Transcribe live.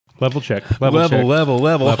Level check. Level.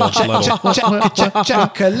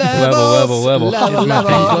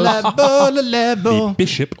 The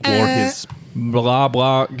bishop wore his... Blah,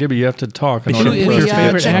 blah. Gibby, you have to talk. Who is your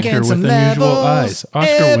favorite actor with unusual eyes?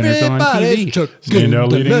 Oscar winners on TV.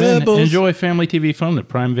 Standout leading men. Enjoy family TV fun at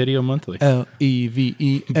Prime Video monthly.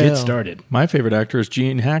 L-E-V-E-L. Get started. My favorite actor is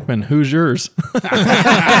Gene Hackman. Who's yours?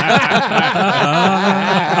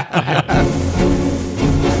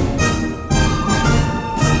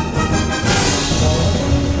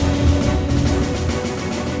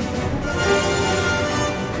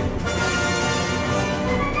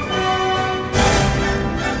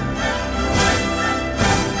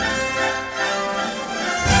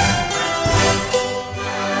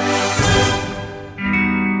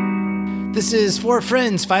 This is Four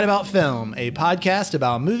Friends Fight About Film, a podcast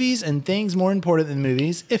about movies and things more important than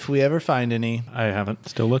movies, if we ever find any. I haven't.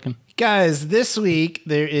 Still looking. Guys, this week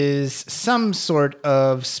there is some sort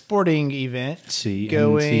of sporting event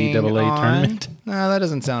going NCAA on. tournament. No, that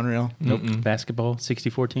doesn't sound real. Nope. Basketball,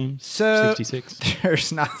 64 teams. So 66.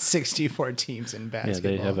 there's not 64 teams in Yeah,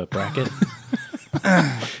 basketball. they have a bracket.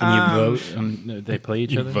 And you vote. They play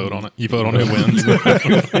each other. You vote on it. You vote on who wins.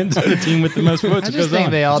 And so the team with the most votes I goes just think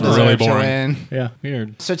on. they all It's deserve really to boring. win. Yeah,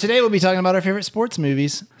 weird. So today we'll be talking about our favorite sports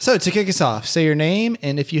movies. So to kick us off, say your name,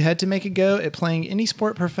 and if you had to make a go at playing any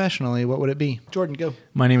sport professionally, what would it be? Jordan, go.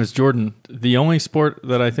 My name is Jordan. The only sport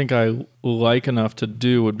that I think I like enough to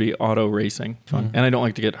do would be auto racing. And I don't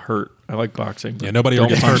like to get hurt. I like boxing. Yeah, nobody ever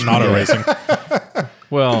Don't gets hurt in punch auto me. racing.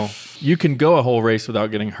 Well, you can go a whole race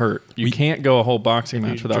without getting hurt. You can't go a whole boxing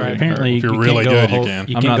match without getting Apparently, hurt. If you're you really can't go good, a whole, you can.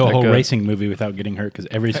 You I'm can't not go a that whole good. racing movie without getting hurt because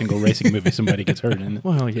every single racing movie somebody gets hurt in it.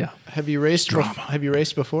 Well, yeah. Have you raced? Have you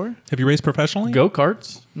raced before? Have you raced professionally?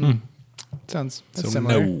 Go-karts? Sounds So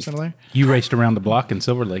similar. no. Similar. You raced around the block in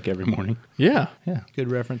Silver Lake every morning. Yeah. Yeah,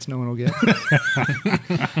 Good reference. No one will get.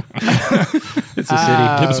 it's a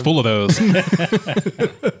city. Gibbs full of those.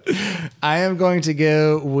 I am going to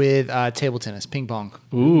go with table tennis, ping pong.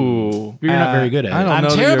 Ooh. You're not very good at I it. don't I'm know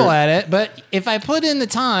that terrible you're- at it, but if I put in the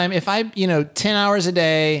time, if I 10 hours a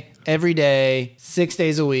day, every day, 6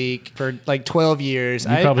 days a week for like 12 years,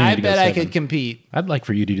 I probably need to go bet I 7. could compete. I'd like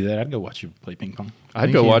for you to do that. I'd go watch you play ping pong.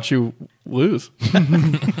 I'd go watch you lose.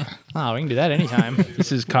 Oh, we can do that anytime.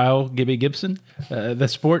 This is Kyle Gibby Gibson. The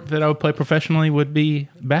sport that I would play professionally would be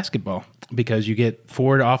basketball because you get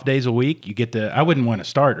 4 off days a week. You get to. I wouldn't want to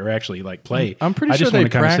start or actually like play. I'm pretty I sure just they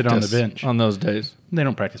want to kind of sit practice on the bench. on those days. They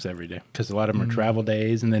don't practice every day because a lot of them are travel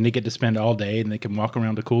days, and then they get to spend all day and they can walk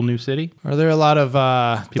around a cool new city. Are there a lot of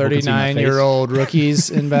People can see my face. 39-year-old rookies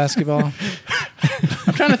in basketball?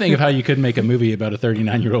 I'm trying to think of how you could make a movie about a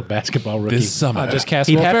 39-year-old basketball rookie. This summer. Just cast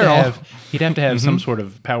He'd Will have, Ferrell. he'd have to have some sort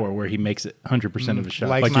of power where he makes it 100% of his shot.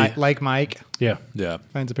 Like Mike Yeah. Yeah.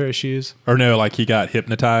 finds a pair of shoes. Or no, like he got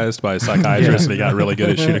hypnotized by a psychiatrist and he got really good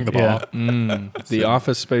at shooting the ball. Yeah. The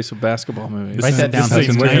office space of basketball movies. Write that down, This is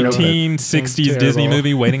Hudson. Where's your notepad? 1960s Sounds Disney terrible.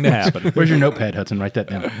 movie waiting to happen. Where's your notepad, Hudson? Write that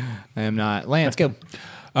down. I am not. Lance, go.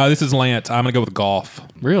 This is Lance. I'm going to go with golf.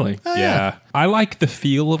 Really? Yeah. I like the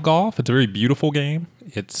feel of golf. It's a very beautiful game.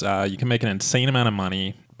 It's you can make an insane amount of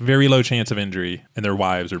money, very low chance of injury, and their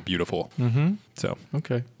wives are beautiful. Mm-hmm. So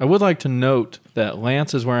Okay. I would like to note that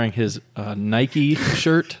Lance is wearing his Nike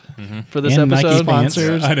shirt for this And Nike episode. pants.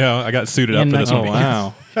 I know. I got suited up And for this Nike- one.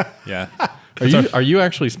 Oh, wow. Yeah. Are you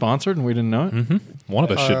actually sponsored and we didn't know it? One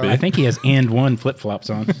of us should be. I think he has and one flip flops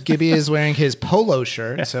on. Gibby is wearing his polo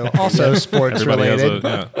shirt, so also sports Everybody has related.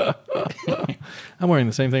 a, I'm wearing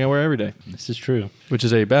the same thing I wear every day, This is true. which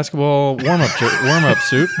is a basketball warm-up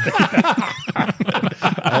suit.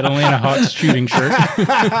 Atlanta Hawks shooting shirt.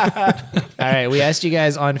 All right, we asked you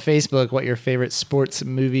guys on Facebook what your favorite sports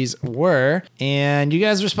movies were, and you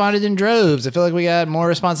guys responded in droves. I feel like we got more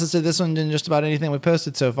responses to this one than just about anything we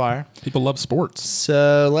posted so far. people love sports.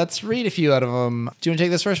 So let's read a few out of them. Do you want to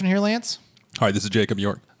take this first one here, Lance? All right, this is Jacob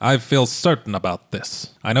York. I feel certain about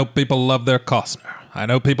this. I know people love their Costner. I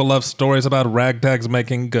know people love stories about ragtags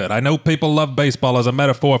making good. I know people love baseball as a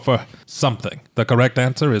metaphor for something. The correct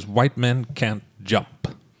answer is white men can't jump.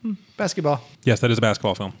 Basketball. Yes, that is a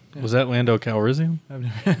basketball film. Was that Lando Calrissian?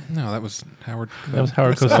 No, that was Howard. That was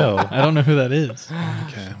Howard Cosell. I don't know who that is.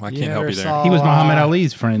 Okay, well, I You can't help never you there. saw- He was Muhammad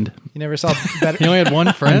Ali's friend. You never saw better. He only had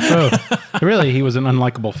one friend? So, really, he was an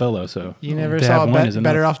unlikable fellow. So You never to saw have one is enough.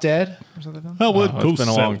 Better Off Dead or something? Howard Oh, it's been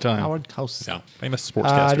a long time. Howard Cosell. Yeah, famous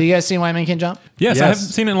sportscaster. Have you guys seen White Men Can't Jump? yes, I Yes.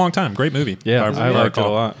 haven't seen it in a long time. Great movie. Yeah, If I liked it a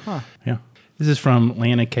recall. lot. Yeah. This is from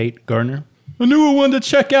Lana Kate Gardner. A newer one to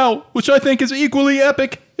check out, which I think is equally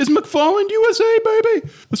epic, is McFarland USA, baby.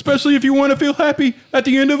 Especially if you want to feel happy at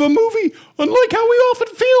the end of a movie, unlike how we often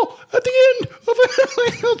feel at the end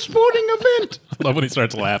of a sporting event. I love when he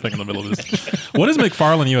starts laughing in the middle of this. What is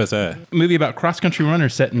McFarland USA? A movie about cross-country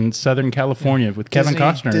runners set in Southern California with Kevin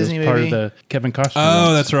Costner Disney as part movie. of the Kevin Costner. Oh,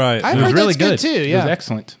 runs. that's right. I've It was heard really that's good too, It yeah. was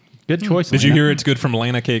excellent. Good choice. Did you Lena. hear it's good from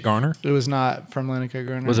Lana Kate Garner? It was not from Lana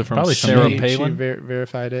Garner. Was it from Probably Sarah somebody- She Palin?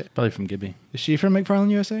 verified it. Probably from Gibby. Is she from McFarland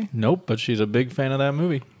USA? Nope, but she's a big fan of that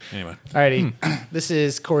movie. Anyway. Alrighty, this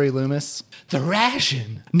is Corey Loomis. The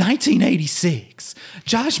Ration, 1986.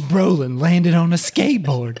 Josh Brolin landed on a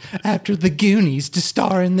skateboard after The Goonies to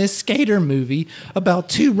star in this skater movie about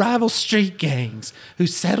two rival street gangs who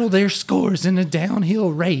settle their scores in a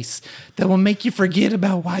downhill race that will make you forget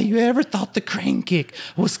about why you ever thought the crane kick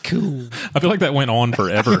was cool. I feel like that went on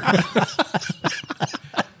forever.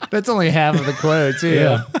 That's only half of the quote,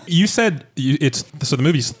 too. You said so the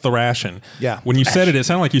movie's Thrashin'. Yeah. When you said it, it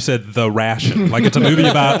sounded like you said The Ration. Like it's a movie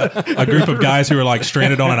about a group of guys who are like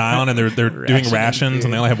stranded on an island and they're doing rations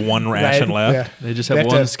and they only have one ration left. Yeah. They just They have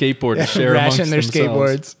have one to- skateboard to share amongst ration their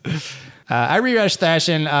themselves. skateboards. I rewatched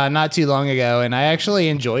Thrashin' not too long ago, and I actually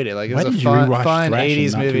enjoed it. Like it Why was did a you fun rewatch Thrashin'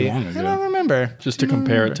 80s not too movie. long I ago? don't remember. Just to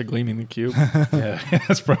compare it to Gleaming the Cube. Yeah,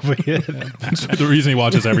 that's probably it. That's the reason he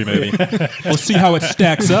watches every movie. We'll see how it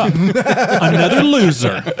stacks up. Another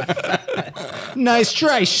loser. Nice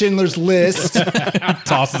try, Schindler's List.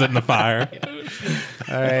 Tosses it in the fire.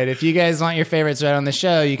 All right. If you guys want your favorites right on the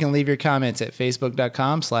show, you can leave your comments at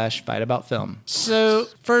facebook.com/fightaboutfilm. So,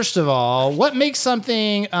 first of all, what makes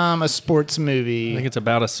something a sports movie? I think it's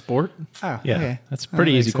about a sport. Oh, Yeah, okay. that's a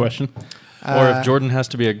pretty That easy makes question. Or if Jordan has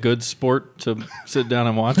to be a good sport to sit down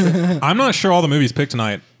and watch it. I'm not sure all the movies picked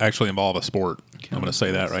tonight actually involve a sport. I'm going to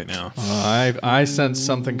say that right now. I sense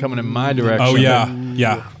something coming in my direction. Oh, yeah.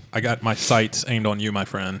 Yeah. I got my sights aimed on you, my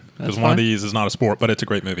friend. Because one of fine. these is not a sport, but it's a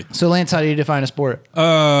great movie. So, Lance, how do you define a sport?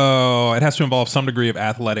 Oh, it has to involve some degree of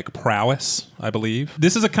athletic prowess, I believe.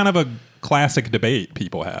 This is a kind of a classic debate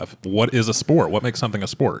people have. What is a sport? What makes something a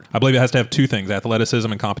sport? I believe it has to have two things,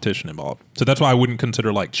 athleticism and competition involved. So that's why I wouldn't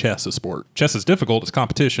consider like chess a sport. Chess is difficult, it's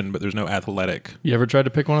competition, but there's no athletic. You ever tried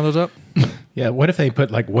to pick one of those up? Yeah, what if they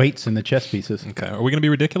put like weights in the chess pieces? Okay, are we going to be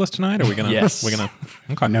ridiculous tonight? Or are we going to? Yes. We're going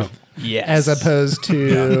to. Okay. No, Yes. As opposed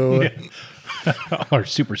to. or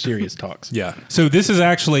super serious talks. Yeah. So this is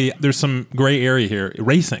actually there's some gray area here.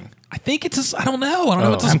 Racing. I think it's I don't know. I don't know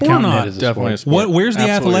if it's a I'm sport or counting not. it as a Definitely a sport. sport. Where's the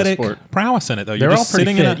Absolutely a athletic sport. prowess in it though? They're You're all just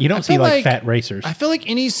pretty sitting fit. in a. You don't see feel like like- fat racers. I feel like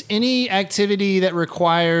any activity that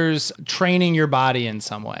requires training your body in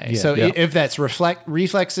some way. Yeah. So Yeah. if that's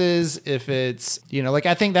reflexes, if it's like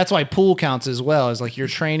I think that's why pool counts as well. Is like you're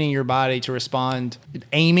training your body to respond,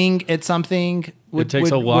 aiming at something. It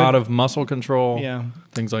takes a lot of muscle control. Yeah.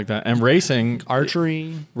 Things like that. And racing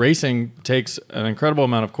archery. Racing takes an incredible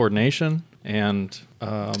amount of coordination and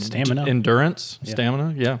Stamina. endurance,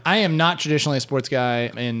 stamina. Yeah. I am not traditionally a sports guy,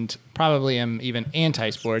 and probably am even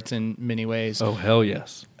anti-sports in many ways. Oh hell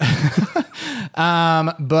yes.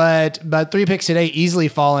 But 3 picks today easily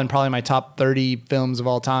fall in probably my top 30 films of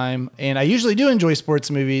all time. And I usually do enjoy sports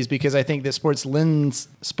movies because I think that sports lend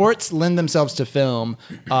themselves to film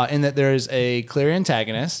in that there's a clear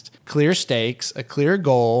antagonist, clear stakes, a clear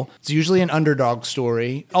goal. It's usually an underdog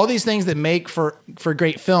story. All these things that make for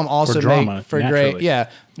great film also drama, make for naturally.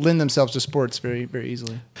 lend themselves to sports very, very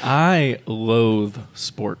easily. I loathe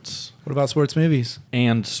sports What about sports movies?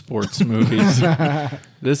 and sports movies.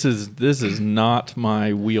 This is not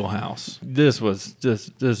my wheelhouse. This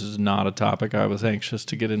is not a topic I was anxious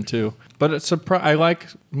to get into. But it's I like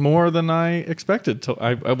more than I expected.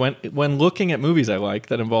 I went when looking at movies I like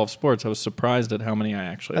that involve sports. I was surprised at how many I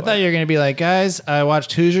actually. I thought you were going to be like, guys, I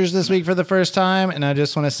watched Hoosiers this week for the first time, and I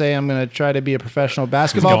just want to say I'm going to try to be a professional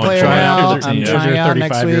basketball going player try now. out. I'm Yeah. trying out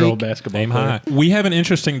next 35-year-old week. basketball Aim player. high. We have an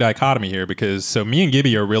interesting dichotomy here because so me and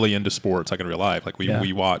Gibby are really into sports, like in real life. Like we Yeah.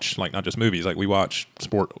 watch like not just movies, like we watch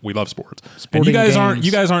sport. We love sports. And Sporting you guys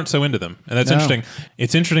games. aren't so into them, and that's No. interesting.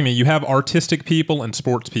 It's interesting that you have artistic people and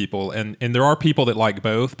sports people, and there are people that like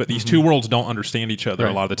both, but these two worlds don't understand each other a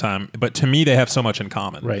Right. lot of the time. But to me, they have so much in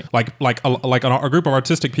common. Right. Like a group of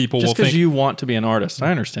artistic people just will because think you want to be an artist.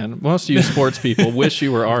 I understand. Most of you sports people wish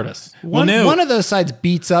you were artists. well, no. One of those sides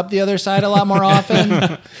beats up the other side a lot more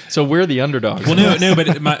often. So we're the underdogs. well, no,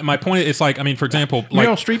 but my point is like I mean, for example, like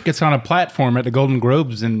Meryl Streep gets on a platform at the Golden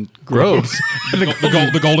Globes and Groves.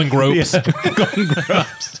 the Golden Gropes. Golden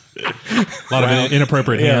Globes. A lot of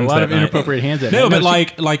inappropriate Yeah, a hands. lot that of night. inappropriate hands. That No, night.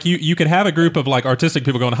 but she- like you could have a group of like artistic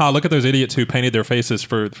people going, look at those idiots who painted their faces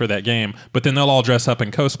for that game, but then they'll all dress up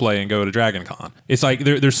in cosplay and go to Dragon Con. It's like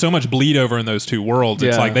there's so much bleed over in those two worlds.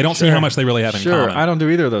 It's Yeah, like they don't see sure. how much they really have in Sure, common. I don't do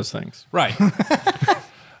either of those things. Right.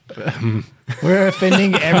 We're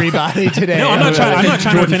offending everybody today. No, I'm not trying to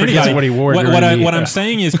offend forgets anybody. what he wore What, during the- what I'm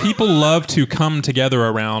saying is people love to come together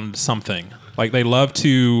around something. Like they love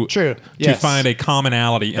to True. to Yes. find a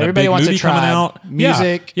commonality. And Everybody a big wants a movie coming tribe. out.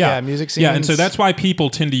 Music, music Yeah, and so scenes. that's why people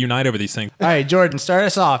tend to unite over these things. All right, Jordan, start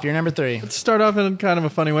us off. You're number 3. Let's start off in kind of a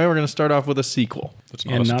funny way. We're going to start off with a sequel. It's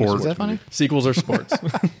And not a not a sport. Is that funny? Sequels are sports.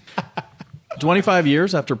 25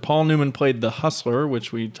 years after Paul Newman played The Hustler,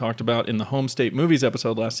 which we talked about in the Home State Movies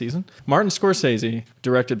episode last season, Martin Scorsese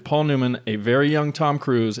directed Paul Newman, a very young Tom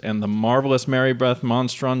Cruise, and the marvelous Mary Beth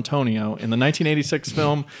Mastrantonio in the 1986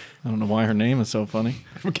 film. I don't know why her name is so funny.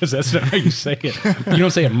 Because that's not how you say it. You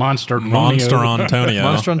don't say a monster. Monster Romeo. Antonio.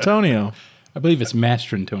 Mastrantonio. I believe it's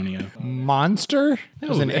Mastrantonio. Monster?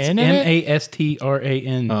 There's an It's N in it?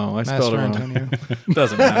 Mastran. Oh, I spelled it Master wrong. Antonio.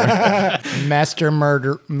 Doesn't matter.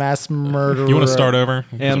 Mass murderer. You want to start over?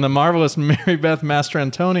 And the marvelous Mary Beth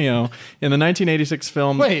Mastrantonio in the 1986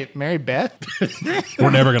 film. Wait, Mary Beth? We're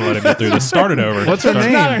never going to let him get through this. Start it over. What's her That's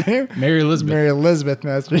name? not her name. Mary Elizabeth. Mary Elizabeth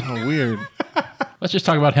Master. Oh, weird. Let's just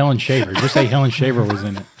talk about Helen Shaver. Just say Helen Shaver was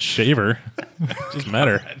in it. Shaver? Just met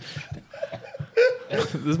her.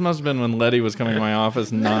 This must have been when Letty was coming to my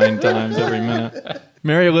office 9 times every minute.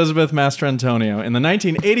 Mary Elizabeth Mastrantonio in the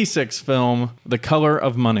 1986 film The Color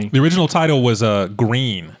of Money. The original title was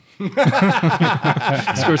Green.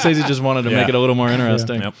 Scorsese just wanted to Yeah. make it a little more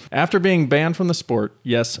interesting. Yep. After being banned from the sport,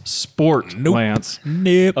 yes, sport, Nope. Lance,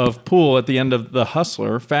 Nope. of pool at the end of The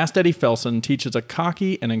Hustler, Fast Eddie Felson teaches a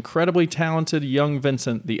cocky and incredibly talented young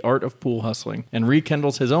Vincent the art of pool hustling and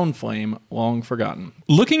rekindles his own flame long forgotten.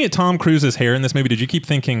 Looking at Tom Cruise's hair in this movie, did you keep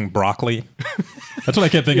thinking broccoli? That's what I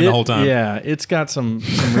kept thinking the whole time. Yeah, it's got some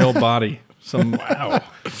real body. Some Wow.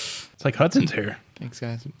 It's like Hudson's hair. Thanks,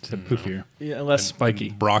 guys. Except poofier. yeah, less spiky,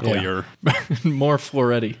 Broccoli Yeah. or more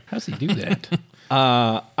Floretti. How's he do that?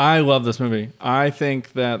 I love this movie. I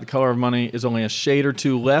think that The Color of Money is only a shade or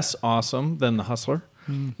two less awesome than The Hustler.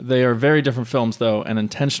 They are very different films, though, and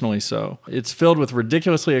intentionally so. It's filled with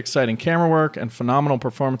ridiculously exciting camera work and phenomenal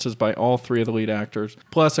performances by all 3 of the lead actors,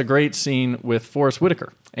 plus a great scene with Forrest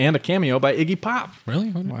Whitaker and a cameo by Iggy Pop. really?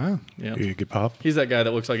 Wow. Yeah. Iggy Pop. He's that guy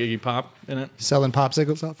that looks like Iggy Pop in it. Selling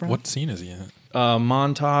popsicles out front? What scene is he in? A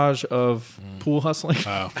montage of pool hustling. Oh,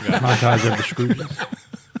 God. Montage of the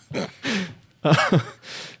Scrooges.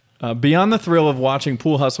 Beyond the thrill of watching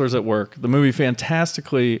pool hustlers at work, the movie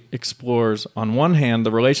fantastically explores, on one hand,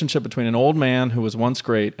 the relationship between an old man who was once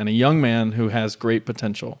great and a young man who has great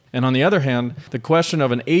potential. And on the other hand, the question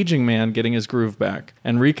of an aging man getting his groove back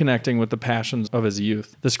and reconnecting with the passions of his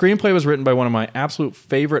youth. The screenplay was written by one of my absolute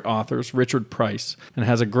favorite authors, Richard Price, and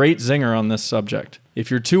has a great zinger on this subject. If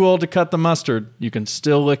you're too old to cut the mustard, you can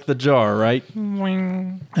still lick the jar, right?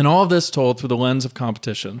 And all of this told through the lens of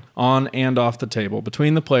competition, on and off the table,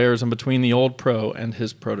 between the players and between the old pro and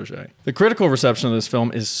his protege. The critical reception of this film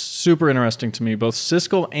is super interesting to me. Both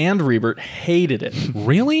Siskel and Rebert hated it.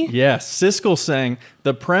 Really? Yes, Siskel saying,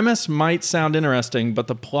 the premise might sound interesting, but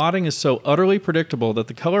the plotting is so utterly predictable that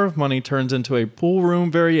The Color of Money turns into a pool room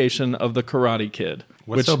variation of The Karate Kid.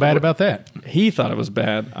 What's so bad about that? He thought it was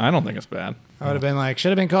bad. I don't think it's bad. I would have been like, should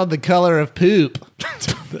have been called The Color of Poop.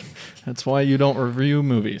 That's why you don't review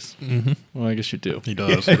movies. Well, I guess you do. He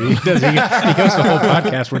does. He goes the whole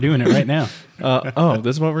podcast. We're doing it right now.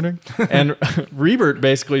 This is what we're doing? And Rebert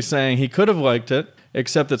basically saying he could have liked it,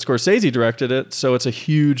 except that Scorsese directed it, so it's a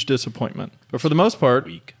huge disappointment. But for the most part,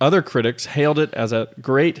 other critics hailed it as a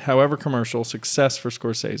great, however commercial, success for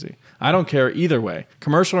Scorsese. I don't care either way.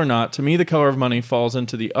 Commercial or not, to me, The Color of Money falls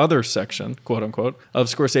into the other section, quote unquote, of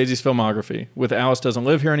Scorsese's filmography, with Alice Doesn't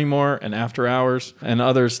Live Here Anymore and After Hours, and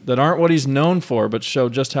others that aren't what he's known for, but show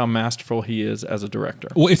just how masterful he is as a director.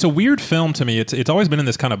 Well, it's a weird film to me. It's always been in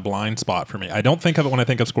this kind of blind spot for me. I don't think of it when I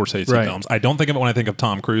think of Scorsese Right. films. I don't think of it when I think of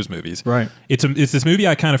Tom Cruise movies. Right. It's this movie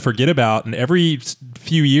I kind of forget about, and every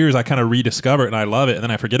few years I kind of rediscover it and I love it, and then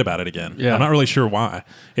I forget about it again. Yeah. I'm not really sure why.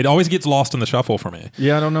 It always gets lost in the shuffle for me.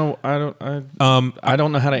 Yeah, I don't know. I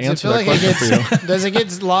don't know how to answer I that feel like question for you. does it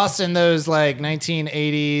get lost in those like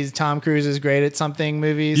 1980s Tom Cruise is great at something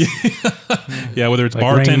movies? Yeah, whether it's Like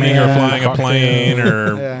bartending Rain or Man, flying a Cocktail. plane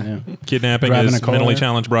or Yeah. kidnapping Driving his a car. mentally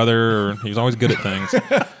challenged brother, or he's always good at things.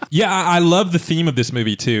 Yeah, I love the theme of this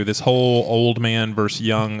movie too. This whole old man versus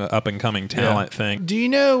young up and coming talent thing. Do you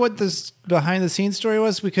know what this behind the scenes story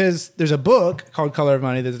was? Because there's a book called Color of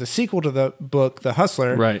Money. There's a sequel to the book, The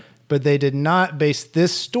Hustler. Right. But they did not base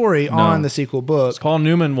this story on the sequel book. Paul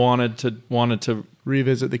Newman wanted to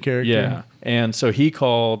Revisit the character. yeah, and so he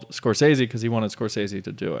called Scorsese because he wanted Scorsese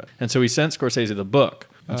to do it, and so he sent Scorsese the book.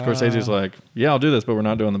 And Scorsese's like, "Yeah, I'll do this, but we're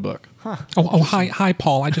not doing the book." Oh, hi,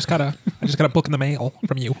 Paul. I just got a book in the mail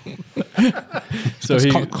from you. So It's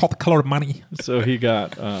he called The Color of Money. so he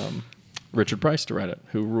got Richard Price to write it,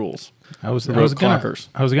 who rules. I was Wrote gonna Clockers.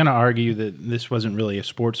 argue that this wasn't really a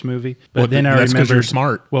sports movie, but Well, then I that's 'cause remember you're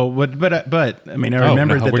smart. Well, but I mean, I Oh,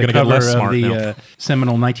 remember no, that we're the gonna get cover less of smart the now.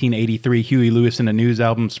 seminal 1983 Huey Lewis in the News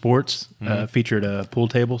album Sports featured a pool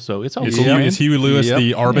table, so it's all Is, cool, Huey, man. is Huey Lewis Yep.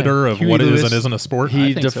 the arbiter of Huey what is Lewis. and isn't a sport?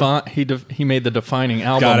 He think so. he made the defining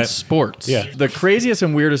album Got it. Sports. Yeah. The craziest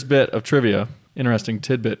and weirdest bit of trivia, interesting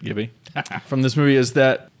tidbit, Gibby, from this movie is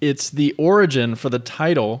that it's the origin for the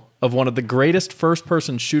title of one of the greatest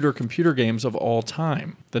first-person shooter computer games of all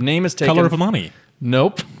time. The name is taken. Color of Money.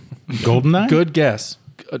 Nope. Goldeneye. Good guess.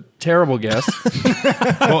 A terrible guess.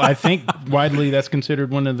 Well, I think widely that's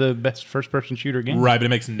considered one of the best first-person shooter games. Right, but it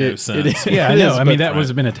makes no It- sense. it is. Yeah, I It know. is, I mean, but- that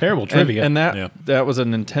was been a terrible trivia. And that Yeah. that was a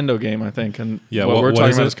Nintendo game, I think. And Yeah, what what- we're what talking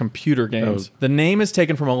is about it? is computer games. Oh. The name is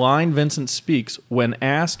taken from a line Vincent speaks when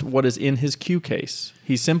asked what is in his cue case.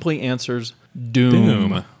 He simply answers Doom.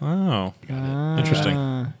 Doom. Oh,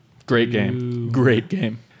 interesting. Great game. Great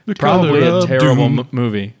game. The Probably color a of terrible Doom.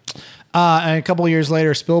 movie. And a couple years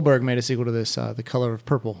later, Spielberg made a sequel to this, The Color of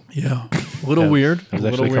Purple. Yeah. A little weird. That was a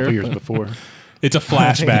little actually a couple weird, years before. It's a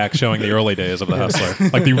flashback showing the early days of The Hustler.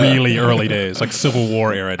 Like the really early days, like Civil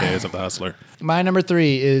War era days of The Hustler. My number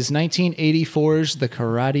 3 is 1984's The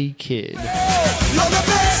Karate Kid. You're the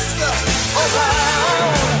best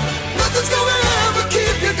around. Nothing's gonna ever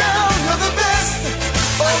keep you down. You're the best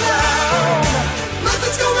around.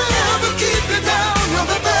 Nothing's gonna ever keep you down. You're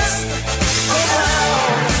the best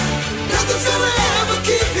around. Nothing's gonna ever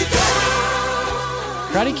keep you down.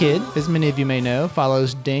 Karate Kid, as many of you may know,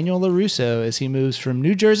 follows Daniel LaRusso as he moves from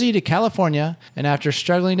New Jersey to California and after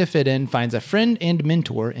struggling to fit in, finds a friend and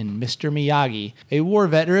mentor in Mr. Miyagi, a war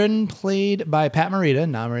veteran played by Pat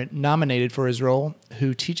Morita, nominated for his role,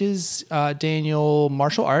 who teaches Daniel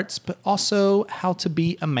martial arts, but also how to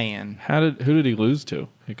be a man. Who did he lose to?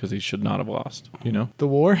 Because he should not have lost. You know? The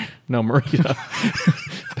war? No, Marita.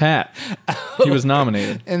 Pat. He was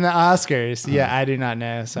nominated. In the Oscars. Yeah, I do not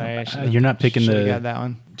know. Sorry. I should've- You're not picking should've the got that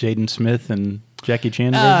one. Jaden Smith and Jackie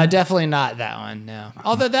Chan version? Definitely not that one, no.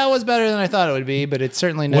 Although that was better than I thought it would be, but it's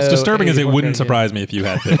certainly no. What's disturbing is it 84 wouldn't Karate Kid. surprise me if you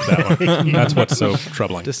had picked that one. That's what's so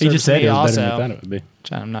troubling. He Disturbs just said me it was better also. than I thought it would be.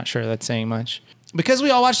 Which I'm not sure that's saying much. Because we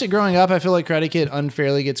all watched it growing up, I feel like Karate Kid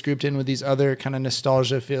unfairly gets grouped in with these other kind of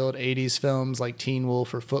nostalgia-filled 80s films like Teen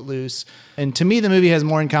Wolf or Footloose. And to me, the movie has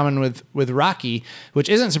more in common with Rocky, which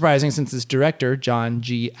isn't surprising since its director, John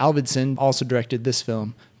G. Avildsen, also directed this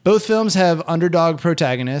film. Both films have underdog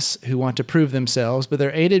protagonists who want to prove themselves, but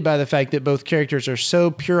they're aided by the fact that both characters are so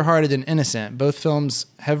pure-hearted and innocent. Both films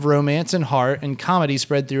have romance and heart and comedy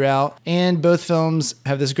spread throughout, and both films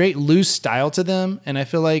have this great loose style to them, and I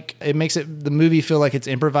feel like it makes the movie feel like it's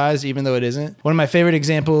improvised even though it isn't. One of my favorite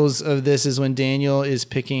examples of this is when Daniel is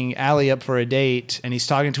picking Allie up for a date, and he's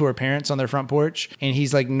talking to her parents on their front porch, and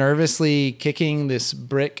he's like nervously kicking this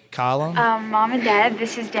brick column. Mom and Dad,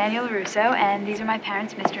 this is Daniel Russo, and these are my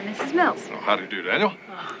parents, Mr. and Mrs. Mills. How do you do, Daniel?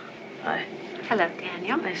 Hi. Hello,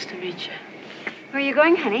 Daniel. Nice to meet you. Where are you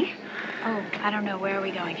going, honey? Oh, I don't know. Where are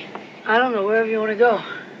we going? I don't know, wherever you want to go.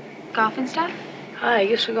 Golf and stuff? Hi, I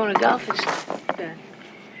guess we're going to golf and stuff. Dad.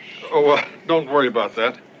 Oh, don't worry about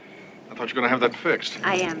that. I thought you were going to have that fixed.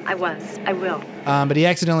 I am. I was. I will. But he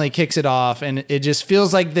accidentally kicks it off, and it just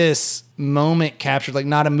feels like this moment captured, like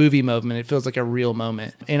not a movie moment. It feels like a real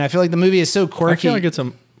moment. And I feel like the movie is so I quirky. feel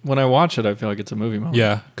like when I watch it, I feel like it's a movie moment.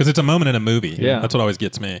 Yeah, because it's a moment in a movie. Yeah. That's what always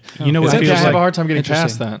gets me. You know Is what that, I feels have like? a hard time getting Interesting.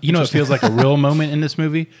 past that. You know, it feels like a real moment in this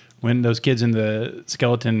movie when those kids in the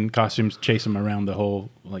skeleton costumes chase him around the whole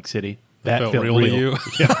like city. That Felt felt real to you.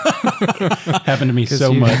 Happened to me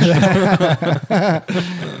so you- much.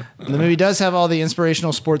 The movie does have all the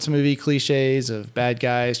inspirational sports movie cliches of bad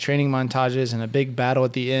guys, training montages, and a big battle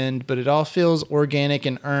at the end, but it all feels organic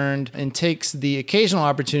and earned and takes the occasional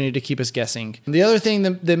opportunity to keep us guessing. The other thing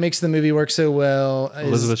that makes the movie work so well is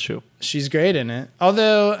Elizabeth Shue. she's great in it.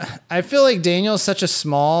 Although I feel like Daniel's such a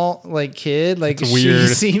small like kid, like It's she weird.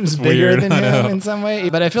 seems It's bigger weird, than I know. him in some way.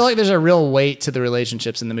 But I feel like there's a real weight to the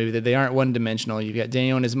relationships in the movie that they aren't one dimensional. You've got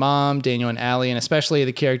Daniel and his mom, Daniel and Allie, and especially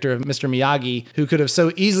the character of Mr. Miyagi, who could have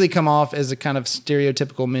so easily come off as a kind of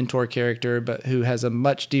stereotypical mentor character, but who has a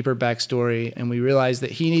much deeper backstory. And we realize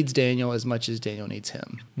that he needs Daniel as much as Daniel needs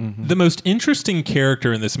him. The most interesting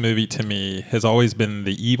character in this movie to me has always been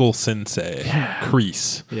the evil sensei,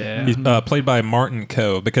 Kreese. Yeah. He's played by Martin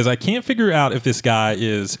Coe, because I can't figure out if this guy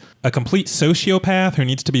is a complete sociopath who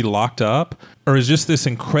needs to be locked up, or is just this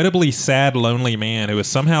incredibly sad, lonely man who has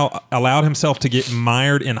somehow allowed himself to get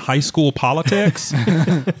mired in high school politics.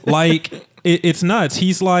 Like, it's nuts.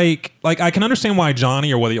 He's like I can understand why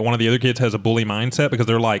Johnny or one of the other kids has a bully mindset because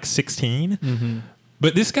they're like 16. Mm-hmm.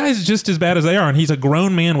 But this guy's just as bad as they are, and he's a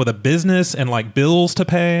grown man with a business and like bills to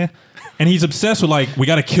pay, and he's obsessed with like we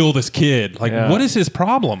got to kill this kid. Like, Yeah. what is his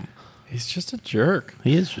problem? He's just a jerk.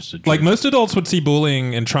 He is just a jerk. Like most adults would see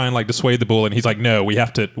bullying and try and like dissuade the bully, and he's like, "No, we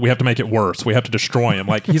have to make it worse. We have to destroy him."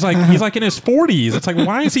 Like he's like in his 40s. It's like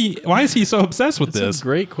why is he so obsessed with this?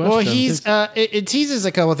 Great question. Well, he's it teases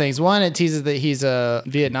a couple things. One, it teases that he's a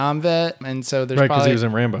Vietnam vet, and so there's right because probably he was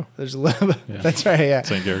in Rambo. there's a little bit. That's right. Yeah.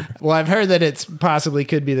 Same character. Well, I've heard that it's possibly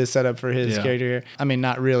could be the setup for his Yeah. character here. I mean,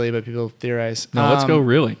 not really, but people theorize. No, let's go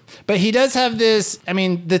really. But he does have this. I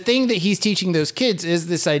mean, the thing that he's teaching those kids is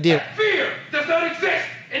this idea. Fear does not exist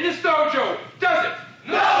in this dojo, does it?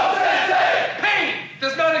 No, Sensei! Pain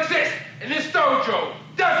does not exist in this dojo,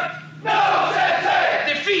 does it? No,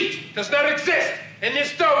 Sensei! Defeat does not exist in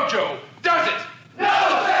this dojo, does it?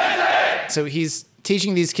 No, Sensei! So he's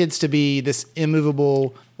teaching these kids to be this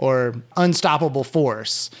immovable or unstoppable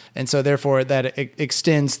force. And so therefore that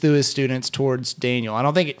extends through his students towards Daniel. I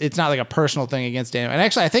don't think it's not like a personal thing against Daniel. And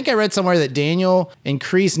actually, I think I read somewhere that Daniel and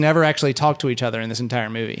Kreese never actually talk to each other in this entire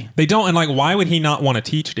movie. They don't, and like, why would he not want to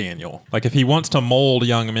teach Daniel? Like, if he wants to mold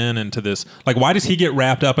young men into this, like, why does he get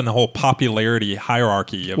wrapped up in the whole popularity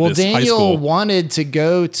hierarchy of Well, this high Daniel school? wanted to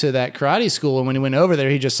go to that karate school, and when he went over there,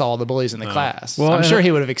 he just saw all the bullies in the class. Well, I'm and sure he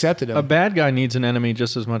would have accepted him. A bad guy needs an enemy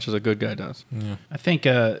just as much as a good guy does. I think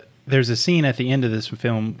there's a scene at the end of this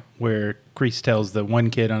film where Kreese tells the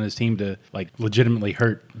one kid on his team to like legitimately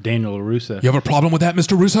hurt Daniel LaRusso. You have a problem with that,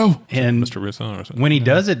 Mr. Russo? And Mr. Russo? Or something. when he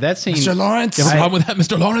does it, that scene. Mr. Lawrence. You have a problem with that,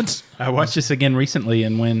 Mr. Lawrence? I watched this again recently,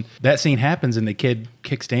 and when that scene happens and the kid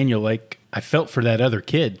kicks Daniel, like I felt for that other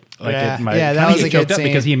kid. Like Yeah. my Yeah, that tummy was a get choked good up scene.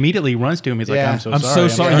 because he immediately runs to him. He's like, Yeah. "I'm so I'm sorry."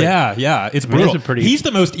 so sorry. Yeah, it's mean, it's brutal. a pretty- He's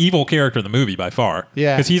the most evil character in the movie by far.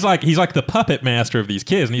 Yeah. because he's like the puppet master of these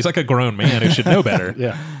kids, and he's like a grown man who should know better.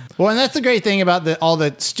 Yeah. Well, and that's the great thing about all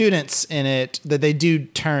the students in it, that they do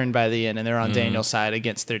turn by the end and they're on Daniel's side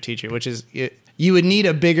against their teacher, which is, you would need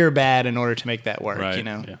a bigger bad in order to make that work, Right. you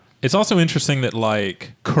know? Yeah. It's also interesting that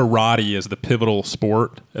like karate is the pivotal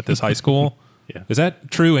sport at this high school. Yeah. Is that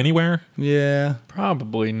true anywhere? Yeah.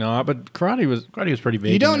 Probably not, but karate was Pretty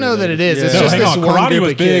big. You don't know that it is. Yeah. It's No, just hang this on. one Karate group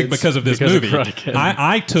was of big kids. because of this Because of movie. Karate Kid.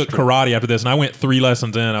 I took karate after this, and I went 3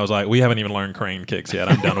 lessons in. I was like, we haven't even learned crane kicks yet.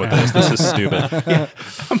 I'm done with this. This is stupid.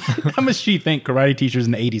 How much do you think karate teachers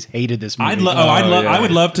in the 80s hated this movie? I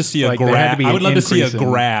would love to see a Like, there had graph. to be I would an love to see a increase in-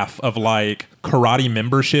 graph of like karate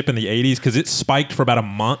membership in the 80s because it spiked for about a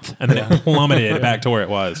month and then it plummeted back to where it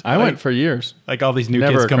was. I went for years. Like all these new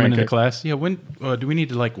Never kids a coming crane into kick. class. Yeah, when do we need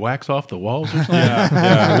to like wax off the walls or something?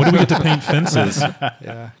 Yeah. When do we get to paint fences?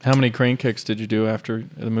 How many crane kicks did you do after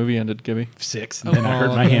the movie ended, Gibby? 6. And then I hurt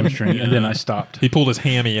my hamstring, and then I stopped. He pulled his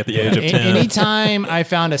hammy at the age of 10. Anytime I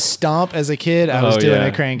found a stump as a kid, I was doing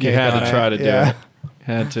a crane kick. You had on to it. try to do Yeah. it.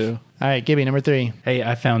 Had to. All right, Gibby, number 3. Hey,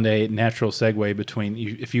 I found a natural segue between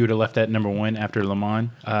if you would have left that number 1 after Le Mans.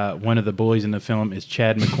 One of the bullies in the film is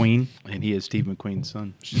Chad McQueen, and he is Steve McQueen's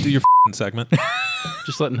son. Do your segment.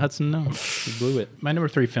 Just letting Hudson know. He blew it. My number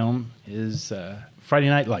 3 film is Friday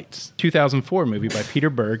Night Lights, 2004 movie by Peter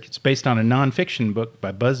Berg. It's based on a nonfiction book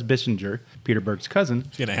by Buzz Bissinger, Peter Berg's cousin.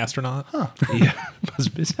 Is he an astronaut? Yeah, Buzz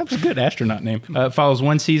Bissinger. That's a good astronaut name. Follows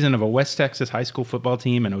one season of a West Texas high school football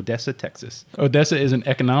team in Odessa, Texas. Odessa is an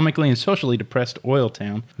economically and socially depressed oil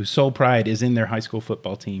town whose sole pride is in their high school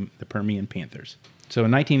football team, the Permian Panthers. So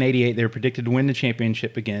in 1988, they were predicted to win the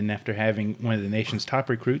championship again after having one of the nation's top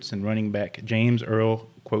recruits and running back James Earl,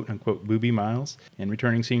 quote-unquote, Booby Miles, and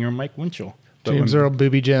returning senior Mike Winchell. But James when- Earl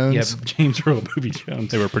Booby Jones. Yep, James Earl Booby Jones.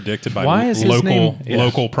 They were predicted by Why is his local name-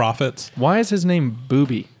 local prophets. Why is his name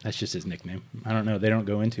Booby? That's just his nickname. I don't know. They don't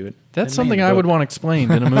go into it. That's That something name, I but- would want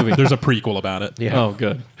explained in a movie. There's a prequel about it. Yeah. Oh,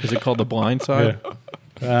 good. Is it called The Blind Side?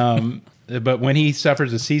 But when he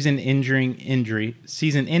suffers a season-ending injury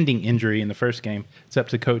in the first game, it's up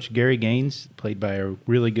to Coach Gary Gaines, played by a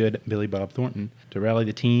really good Billy Bob Thornton, to rally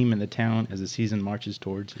the team and the town as the season marches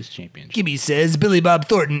towards his championship. Gibby says Billy Bob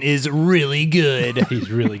Thornton is really good. He's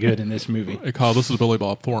really good in this movie. Hey Kyle, this is Billy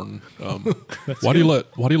Bob Thornton. Why do you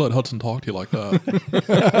let Hudson talk to you like that?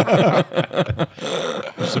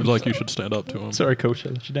 It seems like you should stand up to him. Sorry, Coach, I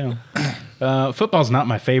let you down. Football's not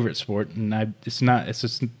my favorite sport, and I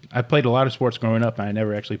played a lot of sports growing up, and I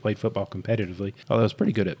never actually played football competitively, although I was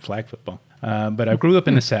pretty good at flag football. But I grew up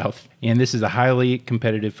in the South, and this is a highly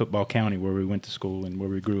competitive football county where we went to school and where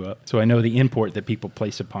we grew up. So I know the import that people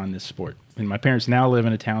place upon this sport. And my parents now live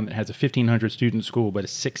in a town that has a 1,500 student school, but a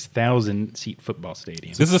 6,000 seat football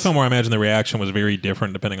stadium. This is a film where I imagine the reaction was very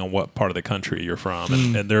different depending on what part of the country you're from.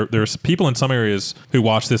 And there's people in some areas who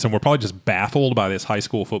watch this and were probably just baffled by this high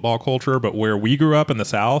school football culture. But where we grew up in the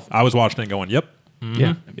South, I was watching it going, yep.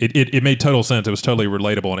 Yeah. It made total sense. It was totally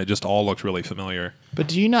relatable, and it just all looked really familiar. But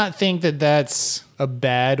do you not think that that's a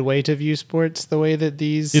bad way to view sports, the way that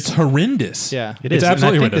these... It's horrendous. Yeah. It It's is. absolutely and I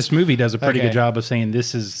think horrendous. this movie does a pretty Okay. good job of saying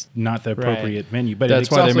this is not the appropriate venue. But That's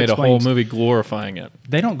it why they also made a whole explains- movie glorifying it.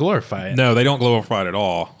 They don't glorify it. No, they don't glorify it at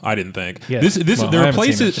all. I didn't think. Yeah. This Well, there I are haven't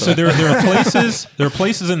seen places. it, So so- there are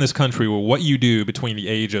places in this country where what you do between the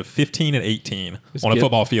age of 15 and 18 on a get-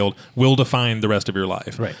 football field will define the rest of your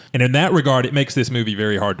life. Right. And in that regard, it makes this movie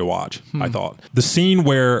very hard to watch. I thought the scene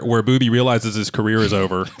where Booby realizes his career is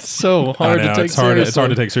over. So hard I know, to take it's hard. seriously. It's hard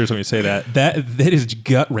to take seriously when you say that. That is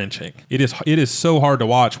gut wrenching. It is so hard to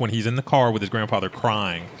watch when he's in the car with his grandfather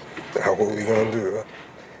crying. Now what we gonna do?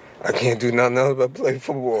 I can't do nothing else but play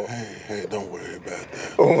football. Hey, don't worry about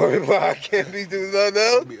that. Don't worry about I can't be doing nothing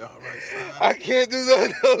else. Be all right, I can't do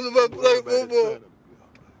nothing else but play football.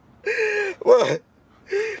 What?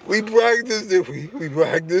 We practiced, did we? We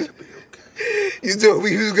practiced. You told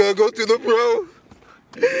me you was gonna go to the pro.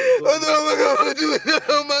 I know I'm gonna do it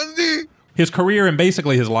on my knee. His career and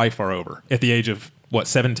basically his life are over at the age of what,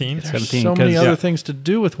 17? 17. So many 'cause- other things to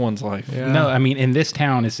do with one's life. No, I mean, in this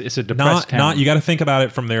town, it's a depressed town. Not. You got to think about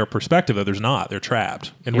it from their perspective. Though there's not. They're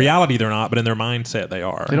trapped. In reality, they're not. But in their mindset, they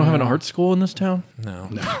are. They don't have an art school in this town? No.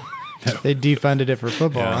 They defunded it for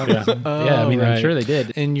football. Yeah. huh? Yeah, I mean, I'm right. sure they did.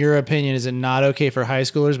 In your opinion, is it not okay for high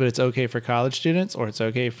schoolers, but it's okay for college students, or it's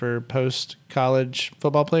okay for post-college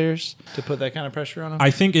football players to put that kind of pressure on them? I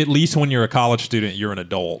think at least when you're a college student, you're an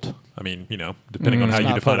adult. I mean, depending on how It's you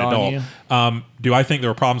not define put on adult. Do I think there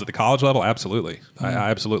are problems at the college level? Absolutely. I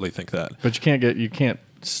absolutely think that. But you can't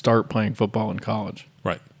start playing football in college.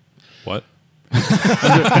 Right. What?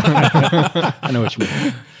 I know what you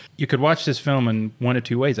mean. You could watch this film in one of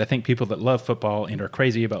two ways. I think people that love football and are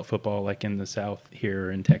crazy about football, like in the South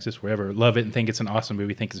here in Texas, wherever, love it and think it's an awesome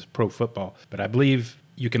movie, think it's pro football. But I believe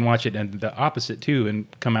you can watch it and the opposite too, and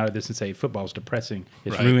come out of this and say football's depressing.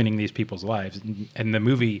 It's Right. ruining these people's lives. And the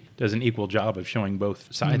movie does an equal job of showing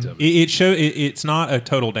both sides of it. It's not a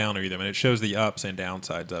total downer either, man. It shows the ups and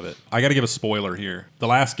downsides of it. I got to give a spoiler here. The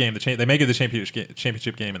last game, they make it the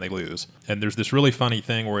championship game and they lose. And there's this really funny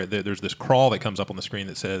thing where there's this crawl that comes up on the screen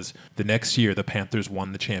that says, "The next year, the Panthers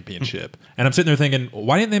won the championship." And I'm sitting there thinking,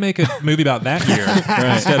 why didn't they make a movie about that year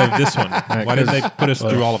instead of this one? Why did they put us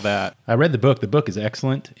through all of that? I read the book. The book is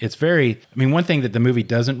excellent. It's very, one thing that the movie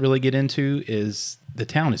doesn't really get into is the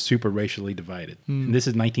town is super racially divided. And this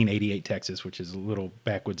is 1988 Texas, which is a little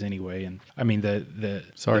backwards anyway. And I mean, the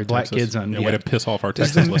black Texas. kids on Yeah, way to piss off our Is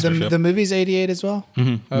Texas the listenership. movie's 88 as well?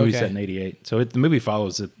 movie Okay. set in 88. So the movie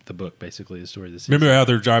follows the book, basically, the story of the season. Remember how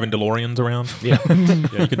they're driving DeLoreans around? Yeah.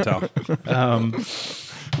 Yeah, you can tell.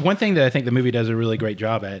 One thing that I think the movie does a really great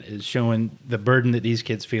job at is showing the burden that these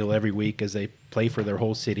kids feel every week as they play for their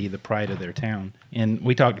whole city, the pride of their town. And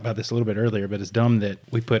we talked about this a little bit earlier, but it's dumb that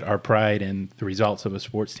we put our pride in the results of a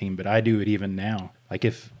sports team, but I do it even now. Like,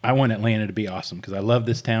 if I want Atlanta to be awesome, because I love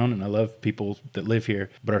this town and I love people that live here,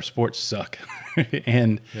 but our sports suck.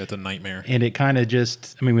 and Yeah, it's a nightmare. and it kind of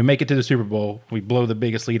just, we make it to the Super Bowl, we blow the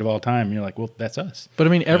biggest lead of all time, and you're like, well, that's us. But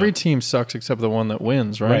every team sucks except the one that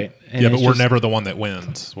wins, right? And Yeah, but it's we're just- never the one that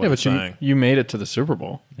wins. is What Yeah, I'm but saying. you made it to the Super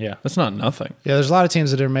Bowl. Yeah. That's not nothing. Yeah, there's a lot of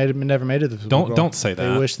teams that are never made it to the Super Bowl. Don't say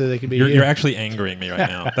that. They wish that they could be You're, here. you're actually angering me right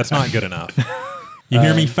now. That's not good enough. You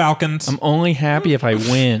hear me, Falcons? I'm only happy if I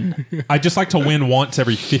win. I just like to win once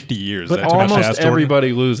every 50 years. But Is that too much to almost ask, Jordan?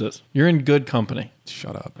 everybody loses. You're in good company.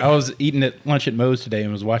 Shut up. I was eating at lunch at Moe's today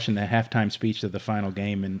and was watching the halftime speech of the final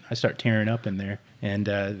game, and I start tearing up in there. And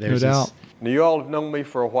there's No doubt. Now, you all have known me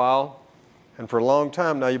for a while, and for a long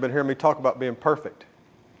time now, you've been hearing me talk about being perfect.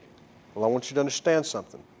 Well, I want you to understand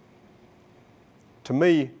something. To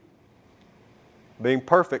me, being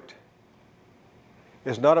perfect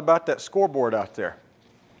is not about that scoreboard out there.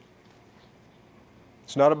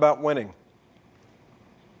 It's not about winning.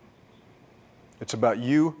 It's about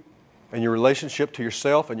you and your relationship to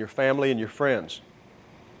yourself and your family and your friends.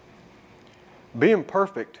 Being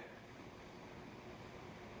perfect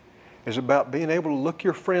is about being able to look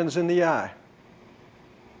your friends in the eye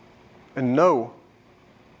and know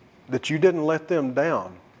that you didn't let them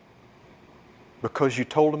down because you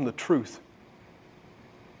told them the truth.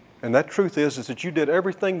 And that truth is that you did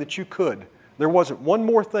everything that you could. There wasn't one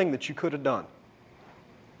more thing that you could have done.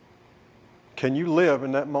 Can you live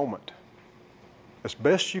in that moment as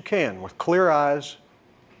best you can with clear eyes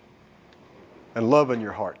and love in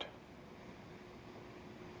your heart?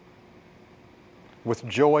 with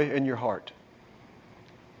joy in your heart.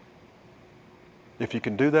 If you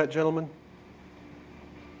can do that, gentlemen,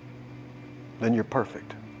 then you're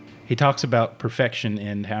perfect. He talks about perfection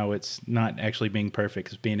and how it's not actually being perfect.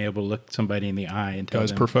 It's being able to look somebody in the eye and tell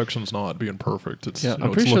Guys, them. perfection's not being perfect. It's, Yeah, you know,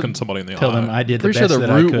 I'm it's pretty sure- looking somebody in the Tell eye. them I did the Pretty best sure the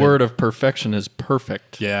that I root could. word of perfection is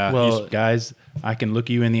perfect. Yeah. Well, guys, I can look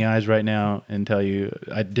you in the eyes right now and tell you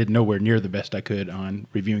I did nowhere near the best I could on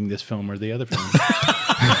reviewing this film or the other film.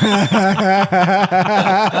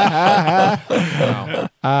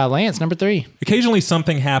 Lance, number 3. Occasionally,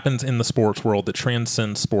 something happens in the sports world that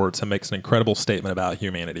transcends sports and makes an incredible statement about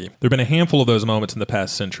humanity. There have been a handful of those moments in the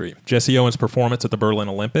past century. Jesse Owens' performance at the Berlin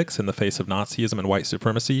Olympics in the face of Nazism and white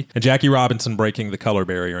supremacy, and Jackie Robinson breaking the color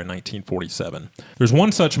barrier in 1947. There's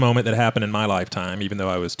one such moment that happened in my lifetime, even though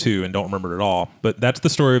I was 2 and don't remember it at all, but that's the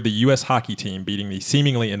story of the U.S. hockey team beating the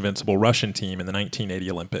seemingly invincible Russian team in the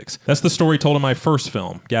 1980 Olympics. That's the story told in my first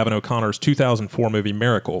film, Gavin O'Connor's 2004 movie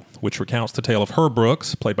Miracle, which recounts the tale of Herb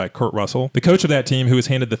Brooks, played by Kurt Russell, the coach of that team who was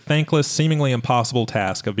handed the thankless, seemingly impossible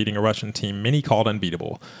task of beating a Russian team many called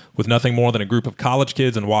unbeatable, with nothing more than a group of college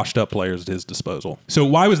kids and washed-up players at his disposal. So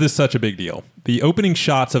why was this such a big deal? The opening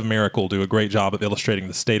shots of Miracle do a great job of illustrating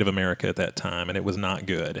the state of America at that time, and it was not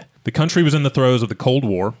good. The country was in the throes of the Cold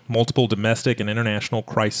War, multiple domestic and international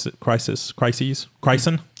crises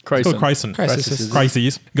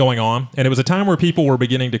going on, and it was a time where people were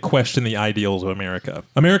beginning to question the ideals of America.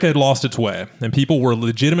 America had lost its way, and people were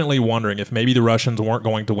legitimately wondering if maybe the Russians weren't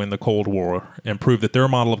going to win the Cold War and prove that their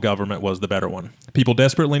model of government was the better one. People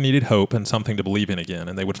desperately needed hope and something to believe in again,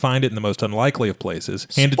 and they would find it in the most unlikely of places.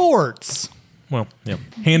 Sports. Well, yeah.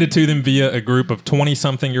 Handed to them via a group of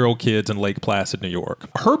 20-something-year-old kids in Lake Placid, New York.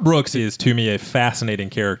 Herb Brooks is, to me, a fascinating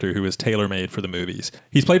character who is tailor-made for the movies.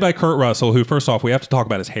 He's played by Kurt Russell, who, first off, we have to talk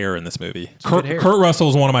about his hair in this movie. Kurt Russell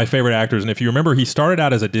is one of my favorite actors, and if you remember, he started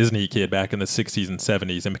out as a Disney kid back in the 60s and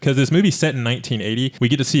 70s, and because this movie's set in 1980, we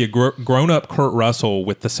get to see a grown-up Kurt Russell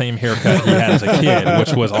with the same haircut he had as a kid,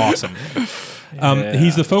 which was awesome.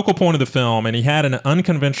 He's the focal point of the film, and he had an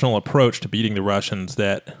unconventional approach to beating the Russians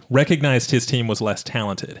that recognized his team was less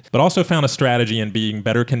talented, but also found a strategy in being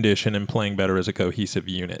better conditioned and playing better as a cohesive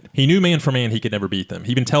unit. He knew man for man he could never beat them.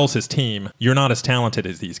 He even tells his team, "You're not as talented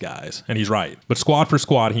as these guys," and he's right. But squad for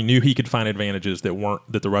squad, he knew he could find advantages that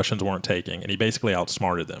the Russians weren't taking, and he basically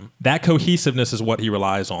outsmarted them. That cohesiveness is what he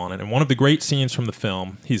relies on, and in one of the great scenes from the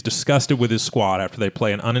film, he's disgusted with his squad after they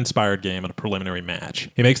play an uninspired game in a preliminary match.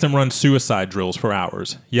 He makes them run suicide drills for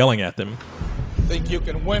hours, yelling at them. Think you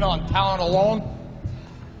can win on talent alone?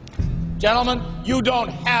 Gentlemen, you don't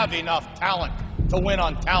have enough talent to win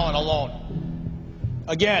on talent alone.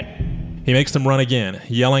 Again. He makes them run again,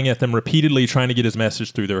 yelling at them repeatedly, trying to get his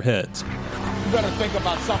message through their heads. You better think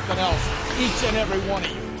about something else, each and every one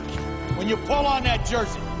of you. When you pull on that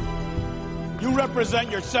jersey, you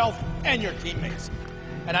represent yourself and your teammates.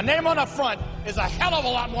 And a name on the front is a hell of a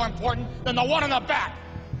lot more important than the one on the back.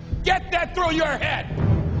 Get that through your head.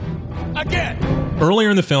 Again.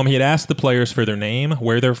 Earlier in the film, he had asked the players for their name,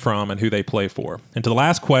 where they're from, and who they play for. And to the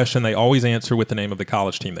last question, they always answer with the name of the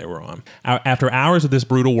college team they were on. After hours of this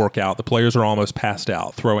brutal workout, the players are almost passed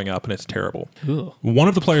out, throwing up, and it's terrible. Ugh. One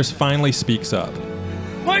of the players finally speaks up.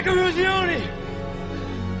 Michael Ruzioni!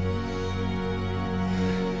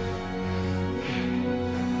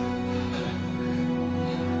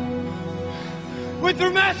 We're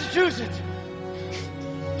through Massachusetts!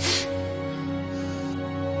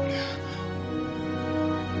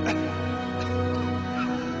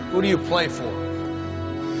 Who do you play for? I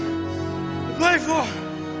play for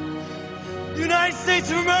the United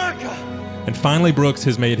States of America. And finally, Brooks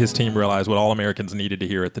has made his team realize what all Americans needed to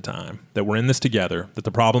hear at the time, that we're in this together, that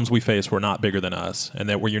the problems we face were not bigger than us, and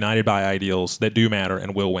that we're united by ideals that do matter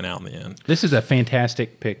and will win out in the end. This is a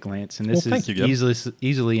fantastic pick, Lance, and this thank is you, Gib.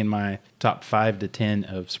 easily in my top 5 to 10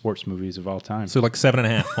 of sports movies of all time. So like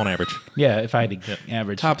 7.5 on average. Yeah, if I had to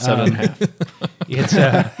average. Top 7.5. It's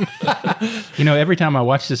every time I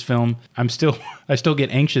watch this film, I still get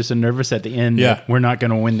anxious and nervous at the end. Yeah. That we're not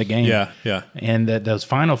going to win the game. Yeah. And that those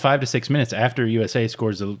final 5 to 6 minutes after USA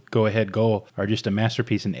scores the go-ahead goal are just a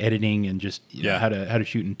masterpiece in editing and just how to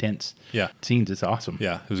shoot intense scenes. It's awesome.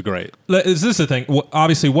 Yeah, it was great. Is this the thing?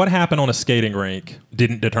 Obviously, what happened on a skating rink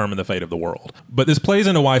didn't determine the fate of the world. But this plays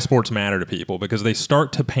into why sports matter to people, because they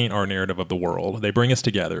start to paint our narrative of the world. They bring us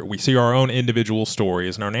together. We see our own individual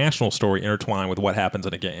stories and our national story intertwine with what happens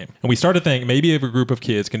in a game. And we start to think maybe if a group of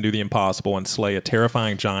kids can do the impossible and slay a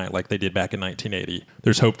terrifying giant like they did back in 1980,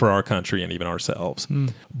 there's hope for our country and even ourselves.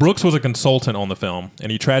 Brooks was a consultant on the film,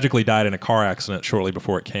 and he tragically died in a car accident shortly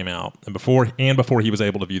before it came out, and before he was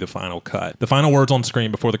able to view the final cut. The final words on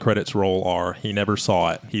screen before the credits roll are, "He never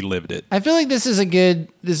saw it, he lived it." I feel like this is a good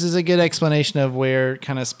explanation of where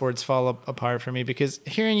kind of sports fall apart for me, because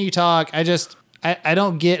hearing you talk, I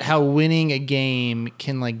don't get how winning a game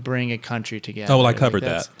can like bring a country together. Oh, well, I covered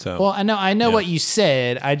that. So. Well, I know what you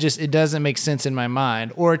said. It doesn't make sense in my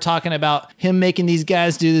mind. Or talking about him making these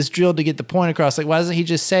guys do this drill to get the point across. Like, why doesn't he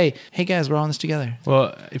just say, "Hey guys, we're all in this together"?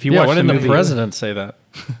 Well, if you watch why the didn't movie, the president say that?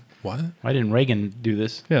 What? Why didn't Reagan do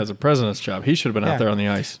this? Yeah, it's a president's job. He should have been out there on the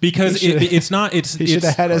ice. Because it's not. He should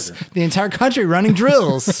have had the entire country running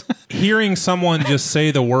drills. Hearing someone just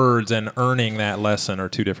say the words and earning that lesson are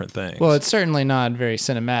two different things. Well, it's certainly not very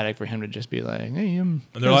cinematic for him to just be like, "Hey, and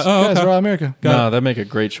they're like, "Oh, guys, okay. we're all America." No, that'd make a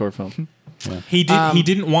great short film. Yeah. He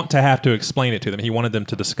didn't want to have to explain it to them. He wanted them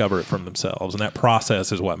to discover it from themselves, and that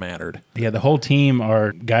process is what mattered. Yeah, the whole team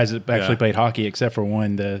are guys that actually played hockey, except for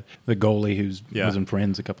one, the goalie who's wasn't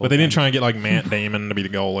friends a couple. But of they times. didn't try and get like Matt Damon to be the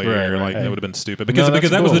goalie, or like that would have been stupid because No, because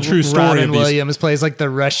that was the true story Robin of these. Williams plays like the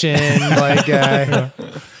Russian like guy.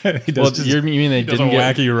 Well, you mean they didn't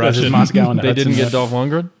get wacky Russian Moscow? They didn't get Dolph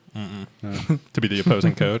Lundgren to be the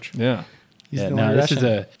opposing coach. Yeah. Yeah, no, this is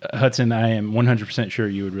a Hudson. I am 100% sure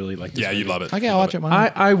you would really like this. Yeah, movie. you'd love it. Okay, I'll watch it.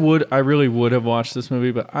 I really would have watched this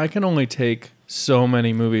movie, but I can only take so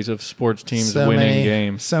many movies of sports teams winning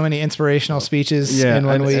games. So many inspirational speeches in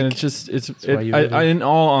one week. And it's just, in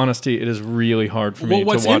all honesty, it is really hard for me to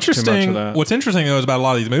watch too much of that. What's interesting, though, is about a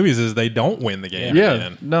lot of these movies is they don't win the game.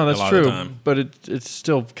 Yeah, no, that's true. Time. But it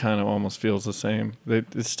still kind of almost feels the same.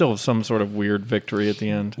 It's still some sort of weird victory at the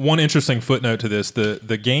end. One interesting footnote to this,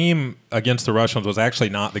 the game against the Russians was actually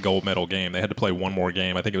not the gold medal game. They had to play one more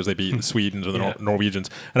game. I think it was they beat the Swedes or the Norwegians.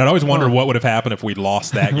 And I'd always wondered what would have happened if we'd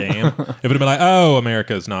lost that game. It would have been like, oh,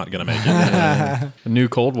 America's not going to make it. A new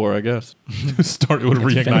Cold War, I guess. Would have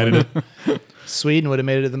reignited it. Sweden would have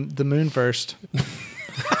made it to the moon first.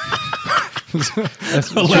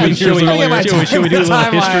 11 years earlier. Should we do a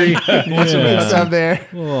little history? Up there.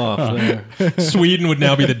 Sweden would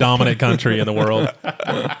now be the dominant country in the world.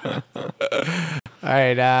 All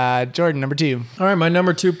right, Jordan, number 2. All right, my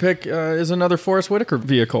number 2 pick is another Forrest Whitaker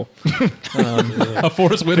vehicle. A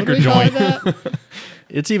Forrest Whitaker joint.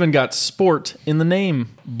 It's even got sport in the name.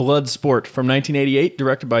 Bloodsport from 1988,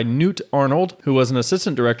 directed by Newt Arnold, who was an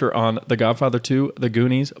assistant director on The Godfather 2, The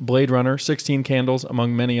Goonies, Blade Runner, 16 Candles,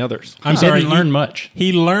 among many others. I'm sorry, didn't learn much.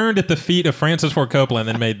 He learned at the feet of Francis Ford Coppola and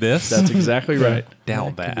then made this. That's exactly right.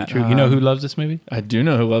 Doubt that. True. You know who loves this movie? I do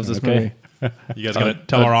know who loves this movie. You guys going to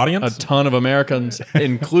tell our audience? A ton of Americans,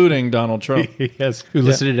 including Donald Trump. Yes. Who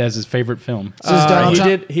listed it as his favorite film?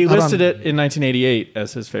 He listed it in 1988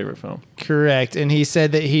 as his favorite film. Correct. And he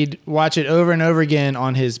said that he'd watch it over and over again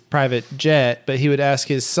on his private jet, but he would ask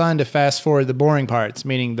his son to fast forward the boring parts,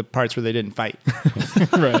 meaning the parts where they didn't fight.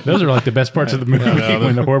 Right. Those are like the best parts of the movie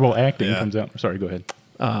when the horrible acting comes out. Sorry, go ahead.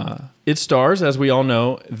 It stars, as we all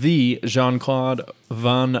know, the Jean-Claude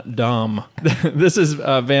Van Damme. This is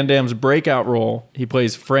Van Damme's breakout role. He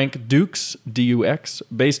plays Frank Dux, D-U-X,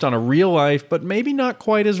 based on a real life, but maybe not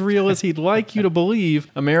quite as real as he'd like you to believe,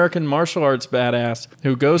 American martial arts badass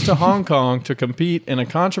who goes to Hong Kong to compete in a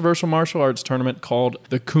controversial martial arts tournament called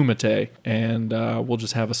the Kumite. And we'll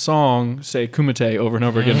just have a song say Kumite over and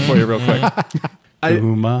over again for you real quick.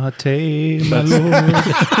 Kumite, my lord.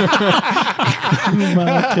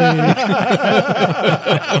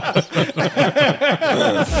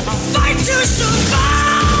 Fight to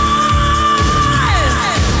survive!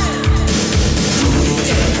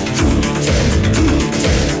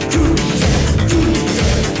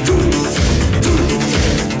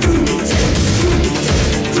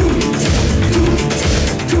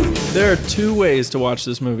 There are 2 ways to watch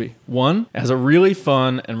this movie. One, as a really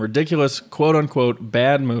fun and ridiculous quote-unquote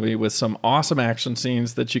bad movie with some awesome action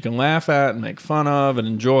scenes that you can laugh at and make fun of and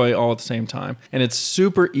enjoy all at the same time. And it's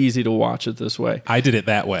super easy to watch it this way. I did it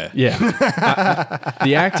that way. Yeah.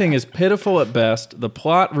 The acting is pitiful at best, the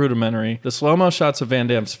plot rudimentary, the slow-mo shots of Van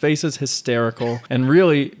Damme's face is hysterical, and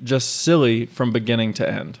really just silly from beginning to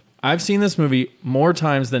end. I've seen this movie more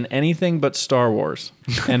times than anything but Star Wars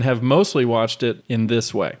and have mostly watched it in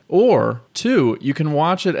this way. Or, 2, you can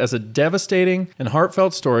watch it as a devastating and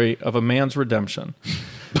heartfelt story of a man's redemption.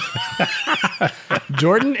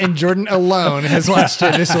 Jordan and Jordan alone has watched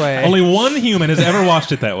it this way. Only one human has ever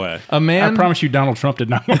watched it that way. A man. I promise you, Donald Trump did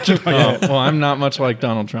not watch it like that. Well, I'm not much like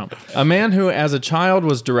Donald Trump. A man who, as a child,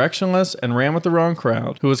 was directionless and ran with the wrong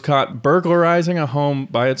crowd, who was caught burglarizing a home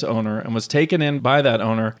by its owner and was taken in by that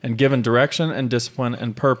owner and given direction and discipline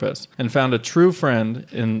and purpose, and found a true friend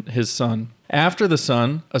in his son. After the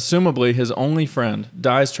son, assumably his only friend,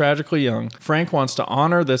 dies tragically young, Frank wants to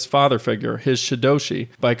honor this father figure, his Shidoshi,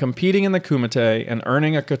 by competing in the Kumite and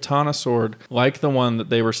earning a katana sword like the one that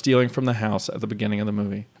they were stealing from the house at the beginning of the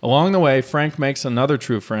movie. Along the way, Frank makes another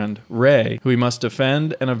true friend, Ray, who he must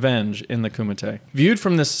defend and avenge in the Kumite. Viewed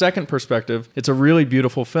from this second perspective, it's a really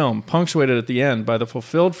beautiful film, punctuated at the end by the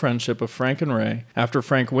fulfilled friendship of Frank and Ray after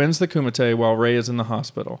Frank wins the Kumite while Ray is in the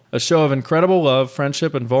hospital. A show of incredible love,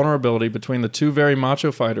 friendship, and vulnerability between the two very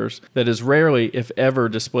macho fighters that is rarely, if ever,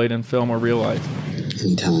 displayed in film or real life.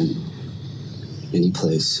 Anytime, any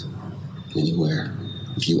place, anywhere,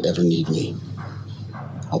 if you ever need me,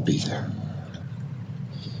 I'll be there.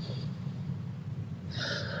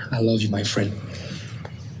 I love you, my friend.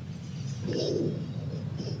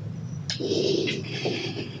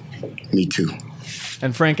 Me too.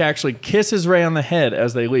 And Frank actually kisses Ray on the head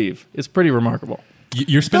as they leave. It's pretty remarkable.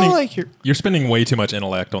 You're spending like you're spending way too much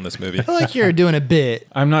intellect on this movie. I feel like you're doing a bit.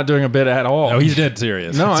 I'm not doing a bit at all. No, he's dead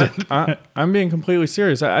serious. No, I'm being completely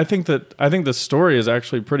serious. I think the story is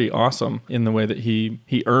actually pretty awesome in the way that he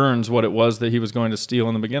earns what it was that he was going to steal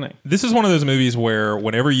in the beginning. This is one of those movies where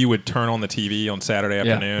whenever you would turn on the TV on Saturday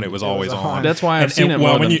afternoon, it was always on. That's why I've seen it.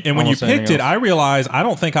 Well, more when than you almost anything picked it, else. I realized I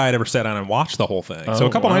don't think I had ever sat down and watched the whole thing. So a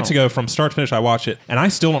couple nights ago, from start to finish, I watched it, and I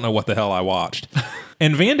still don't know what the hell I watched.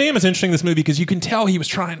 And Van Damme is interesting in this movie because you can tell he was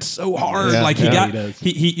trying so hard. Yeah, like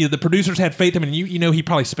he the producers had faith in him, and you know he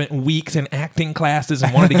probably spent weeks in acting classes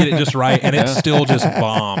and wanted to get it just right, and it's still just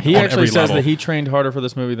bombed. He on actually every says level. that he trained harder for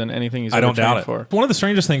this movie than anything he's I ever don't doubt trained it. for. One of the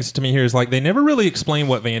strangest things to me here is like they never really explain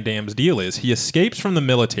what Van Damme's deal is. He escapes from the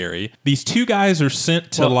military. These two guys are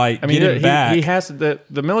sent to get him back. He has the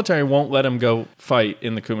military won't let him go fight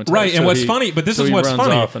in the Kumite. Right, so and what's he- funny, but this so is he what's runs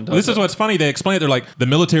funny. off and does This is it. what's funny. They explain it. They're like, the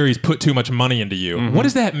military's put too much money into you. What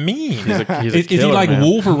does that mean? He's a is he killer, like man.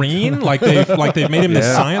 Wolverine? Like they've made him this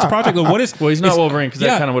science project? Like, what is? Well, he's not it's- Wolverine because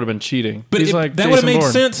yeah. that kind of would have been cheating. But he's like that would have Jason made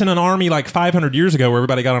Bourne. sense in an army like 500 years ago where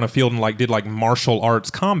everybody got on a field and like did like martial arts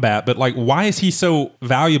combat. But like, why is he so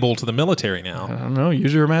valuable to the military now? I don't know.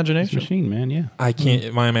 Use your imagination. Machine, man, yeah. I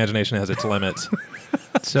can't. My imagination has its limits.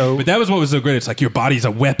 So, But that was what was so great. It's like your body's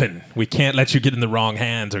a weapon. We can't let you get in the wrong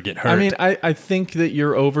hands or get hurt. I mean, I think that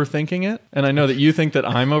you're overthinking it, and I know that you think that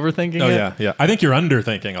I'm overthinking it. Oh yeah. I think you're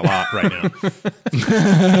underthinking a lot right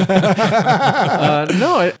now.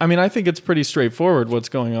 No, I mean, I think it's pretty straightforward what's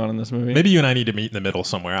going on in this movie. Maybe you and I need to meet in the middle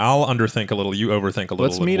somewhere. I'll underthink a little. You overthink a little.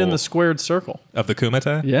 Let's meet in the squared circle. of the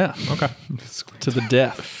Kumite. Yeah. Okay. To the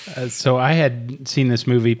death. so I had seen this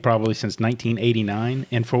movie probably since 1989,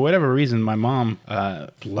 and for whatever reason, my mom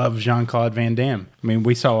loved Jean-Claude Van Damme. I mean,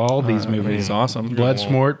 we saw all these movies. He's awesome.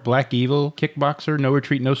 Bloodsport, Black Evil, Kickboxer, No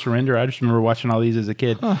Retreat, No Surrender. I just remember watching all these as a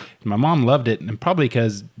kid. My mom loved it, and probably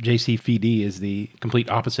because J.C. Fd is the complete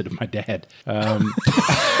opposite of my dad.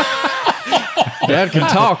 Dad can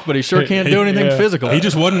talk, but he sure can't do anything physical. He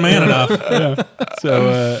just wasn't man enough.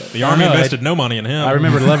 So The army invested no money in him. I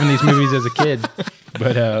remember loving these movies as a kid.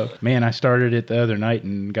 But man, I started it the other night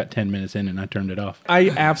and got 10 minutes in and I turned it off. I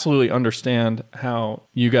absolutely understand how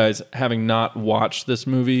you guys, having not watched this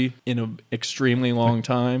movie in an extremely long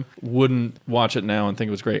time, wouldn't watch it now and think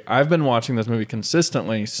it was great. I've been watching this movie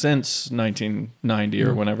consistently since 1990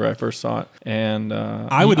 or whenever I first saw it. And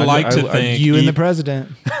I would like to think You and the president.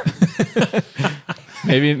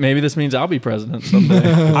 maybe this means I'll be president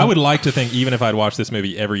someday. I would like to think even if I'd watched this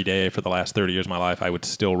movie every day for the last 30 years of my life, I would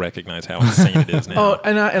still recognize how insane it is now. Oh,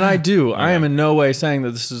 and I do. I am in no way saying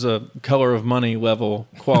that this is a Color of Money level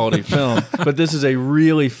quality film, but this is a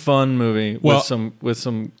really fun movie with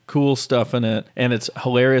some cool stuff in it, and it's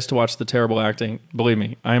hilarious to watch the terrible acting. Believe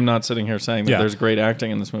me, I am not sitting here saying that there's great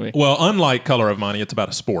acting in this movie. Well, unlike Color of Money, it's about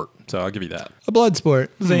a sport, so I'll give you that. A blood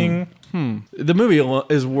sport. Zing. The movie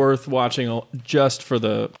is worth watching just for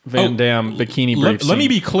the Van Damme bikini brief Let me scene.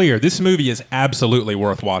 be clear. This movie is absolutely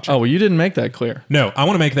worth watching. Oh, well, you didn't make that clear. No, I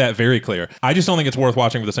want to make that very clear. I just don't think it's worth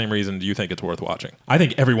watching for the same reason you think it's worth watching. I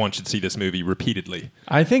think everyone should see this movie repeatedly.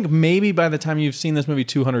 I think maybe by the time you've seen this movie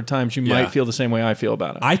 200 times, you might feel the same way I feel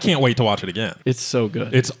about it. I can't wait to watch it again. It's so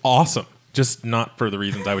good. It's awesome. Just not for the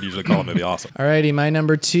reasons I would usually call a movie awesome. Alrighty, my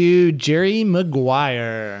number 2, Jerry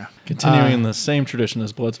Maguire. Continuing in the same tradition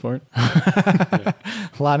as Bloodsport.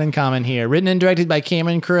 A lot in common here. Written and directed by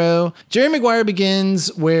Cameron Crowe, Jerry Maguire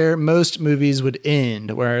begins where most movies would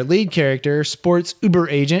end, where our lead character, sports Uber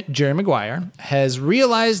agent Jerry Maguire, has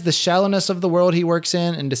realized the shallowness of the world he works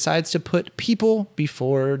in and decides to put people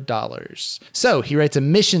before dollars. So he writes a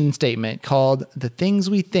mission statement called "The Things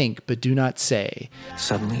We Think But Do Not Say."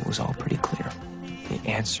 Suddenly it was all pretty clear. The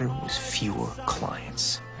answer was fewer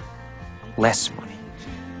clients, less money,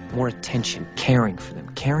 more attention, caring for them,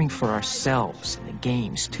 caring for ourselves and the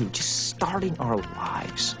games too, just starting our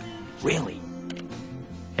lives. Really.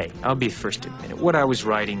 Hey, I'll be the first to admit it. What I was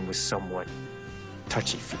writing was somewhat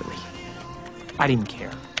touchy-feely. I didn't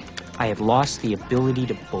care. I had lost the ability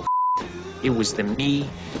to bullshit. It was the me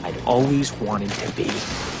I'd always wanted to be.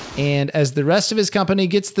 And as the rest of his company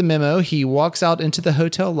gets the memo, he walks out into the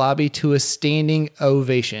hotel lobby to a standing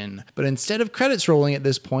ovation. But instead of credits rolling at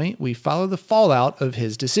this point, we follow the fallout of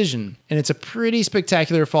his decision. And it's a pretty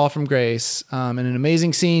spectacular fall from grace. In an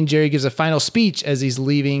amazing scene, Jerry gives a final speech as he's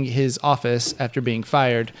leaving his office after being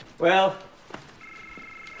fired. Well,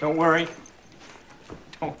 don't worry.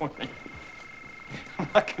 Don't worry. I'm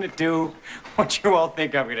not gonna do what you all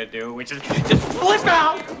think I'm gonna do, which is just flip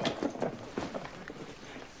out!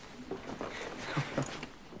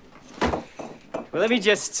 Well, let me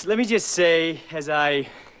just say, as I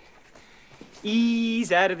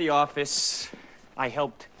ease out of the office I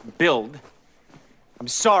helped build, I'm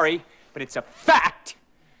sorry, but it's a fact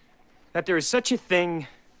that there is such a thing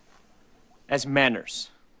as manners.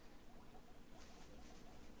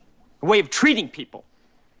 A way of treating people.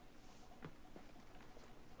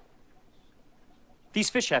 These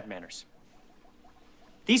fish have manners.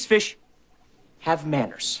 These fish have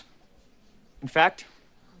manners. In fact,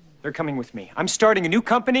 they're coming with me. I'm starting a new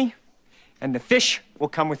company, and the fish will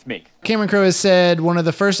come with me. Cameron Crowe has said one of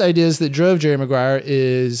the first ideas that drove Jerry Maguire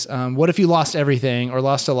is, what if you lost everything or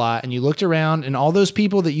lost a lot, and you looked around and all those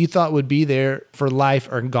people that you thought would be there for life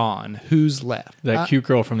are gone? Who's left? That cute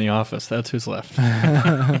girl from The Office, that's who's left.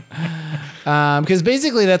 Because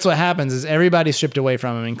basically that's what happens is everybody's stripped away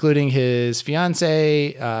from him, including his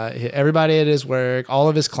fiance, everybody at his work, all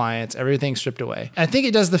of his clients, everything's stripped away. I think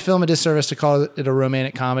it does the film a disservice to call it a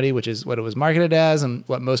romantic comedy, which is what it was marketed as and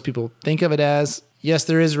what most people think of it as. Yes,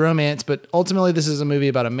 there is romance, but ultimately this is a movie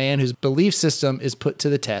about a man whose belief system is put to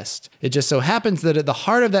the test. It just so happens that at the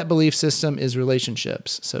heart of that belief system is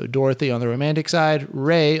relationships. So Dorothy on the romantic side,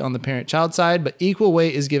 Ray on the parent-child side, but equal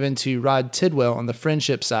weight is given to Rod Tidwell on the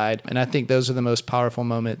friendship side. And I think those are the most powerful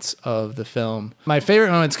moments of the film. My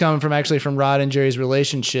favorite moments come from Rod and Jerry's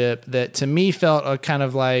relationship that to me felt a kind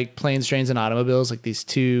of like Planes, Trains, and Automobiles, like these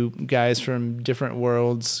two guys from different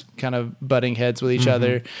worlds kind of butting heads with each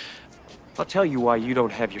other. I'll tell you why you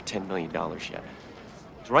don't have your $10 million yet.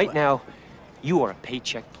 'Cause right now, you are a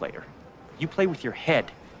paycheck player. You play with your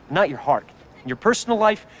head, not your heart. In your personal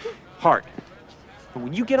life, heart. But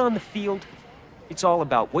when you get on the field, it's all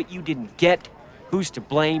about what you didn't get, who's to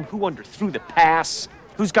blame, who underthrew the pass,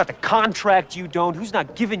 who's got the contract you don't, who's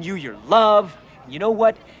not giving you your love. And you know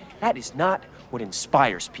what? That is not what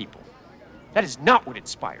inspires people. That is not what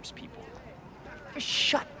inspires people. Just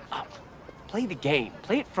shut up. Play the game.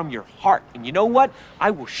 Play it from your heart. And you know what?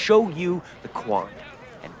 I will show you the Quan.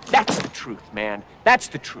 And that's the truth, man. That's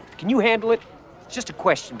the truth. Can you handle it? It's just a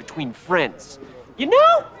question between friends. You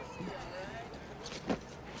know?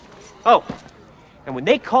 Oh, and when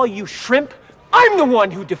they call you shrimp, I'm the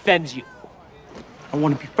one who defends you. I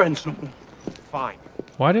want to be friends no more. Fine.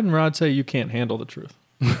 Why didn't Rod say you can't handle the truth?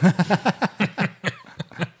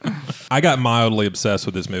 I got mildly obsessed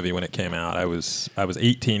with this movie when it came out. I was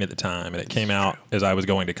 18 at the time, and it came out as I was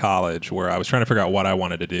going to college, where I was trying to figure out what I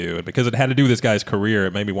wanted to do. And because it had to do with this guy's career,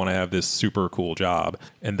 it made me want to have this super cool job.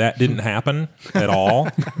 And that didn't happen at all.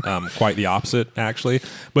 Quite the opposite, actually.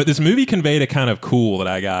 But this movie conveyed a kind of cool that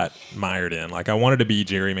I got mired in. Like, I wanted to be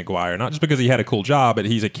Jerry Maguire, not just because he had a cool job, but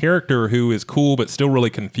he's a character who is cool but still really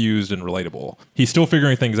confused and relatable. He's still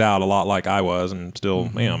figuring things out a lot like I was and still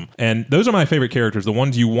am. And those are my favorite characters, the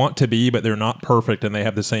ones you want to be, but they're not perfect and they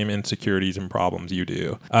have the same insecurities and problems you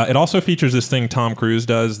do. It also features this thing Tom Cruise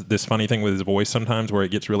does, this funny thing with his voice sometimes where it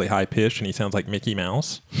gets really high pitched and he sounds like Mickey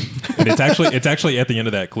Mouse. And it's actually at the end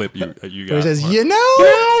of that clip you got. Where he says, you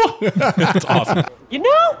know? It's awesome. You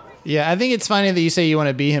know? Yeah, I think it's funny that you say you want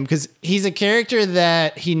to be him because he's a character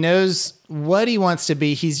that he knows what he wants to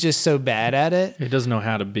be. He's just so bad at it. He doesn't know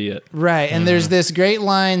how to be it. Right. And there's this great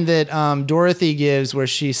line that Dorothy gives where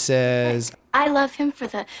she says, I love him for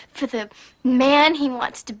the man he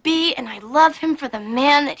wants to be, and I love him for the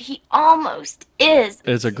man that he almost is.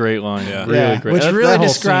 It's a great line. Yeah. Really great. Which That really whole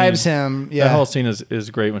describes scene- him. That Yeah. whole scene is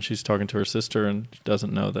great when she's talking to her sister and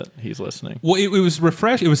doesn't know that he's listening. Well, it was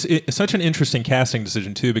refreshing. It was such an interesting casting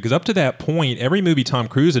decision too, because up to that point, every movie Tom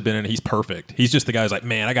Cruise had been in, he's perfect. He's just the guy who's like,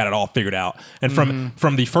 man, I got it all figured out. And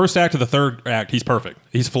from the first act to the third act, he's perfect.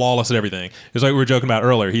 He's flawless at everything. It's like we were joking about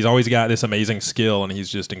earlier. He's always got this amazing skill, and he's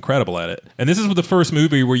just incredible at it. And this is the first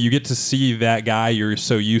movie where you get to see that guy you're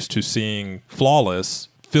so used to seeing flawless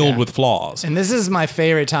filled with flaws. And this is my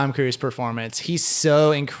favorite Tom Cruise performance. He's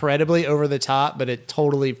so incredibly over the top, but it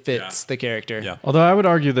totally fits the character. Yeah. Although I would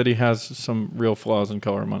argue that he has some real flaws in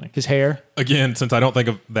Color of Money. His hair. Again, since I don't think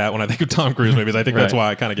of that when I think of Tom Cruise movies, I think that's Right. why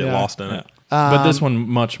I kind of get lost in it. But this one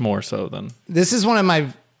much more so than. This is one of my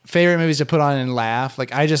favorite movies to put on and laugh.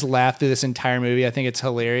 Like, I just laughed through this entire movie. I think it's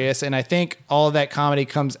hilarious. And I think all of that comedy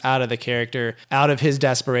comes out of the character, out of his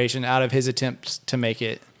desperation, out of his attempts to make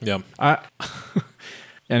it. Yeah.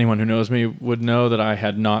 Anyone who knows me would know that I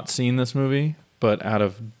had not seen this movie, but out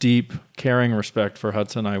of deep, caring respect for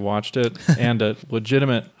Hudson, I watched it and a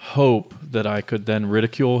legitimate hope that I could then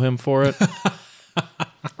ridicule him for it.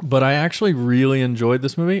 But I actually really enjoyed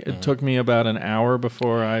this movie. It took me about an hour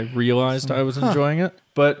before I realized I was enjoying it.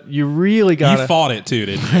 But you really got You fought it too,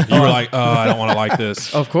 didn't you? You were like, oh, I don't want to like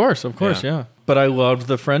this. Of course, yeah. But I loved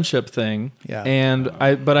the friendship thing.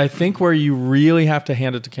 Yeah. But I think where you really have to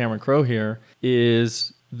hand it to Cameron Crowe here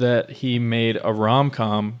is that he made a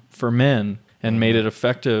rom-com for men and made it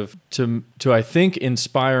effective to I think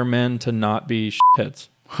inspire men to not be shitheads.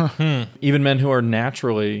 Even men who are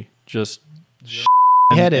naturally just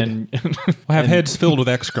headed. Have heads filled with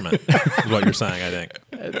excrement, is what you're saying, I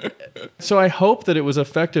think. So I hope that it was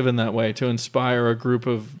effective in that way to inspire a group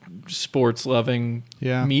of sports-loving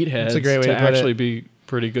meatheads That's a great way to put actually it. be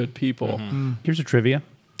pretty good people. Here's a trivia.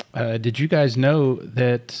 Did you guys know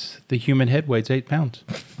that the human head weighs 8 pounds?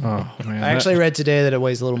 Oh, man. I actually read today that it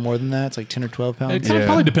weighs a little more than that. It's like 10 or 12 pounds. It kind of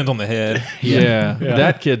probably depends on the head. Yeah.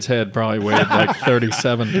 That kid's head probably weighed like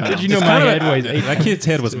 37 pounds. Did you know my head weighs 8 That kid's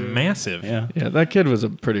head was massive. Yeah. Yeah, that kid was a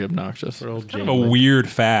pretty obnoxious. Kind of a weird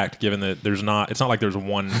fact, given that it's not like there's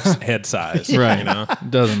one head size. Right. You know?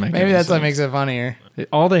 Doesn't make Maybe any that's what sense. makes it funnier.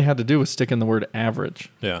 All they had to do was stick in the word average.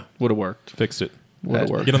 Yeah. Would have worked. Fixed it. Would have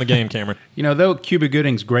worked. Get on the game, Cameron. You know, though Cuba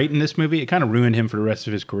Gooding's great in this movie, it kind of ruined him for the rest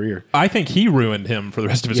of his career. I think he ruined him for the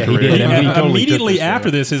rest of his Yeah, he career. did. I mean, he totally Immediately took this after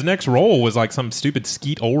route. this, his next role was like some stupid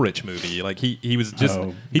Skeet Ulrich movie. Like he was just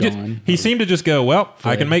he seemed to just go, well,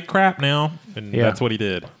 I can make crap now, and Yeah. that's what he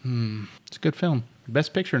did. It's a good film.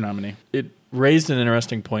 Best Picture nominee. It raised an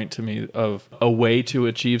interesting point to me of a way to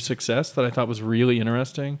achieve success that I thought was really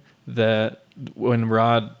interesting. That when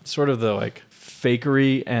Rod, sort of the like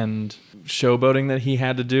fakery and showboating that he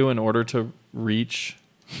had to do in order to reach,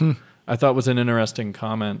 I thought was an interesting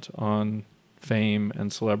comment on fame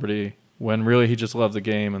and celebrity when really he just loved the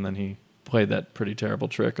game and then he played that pretty terrible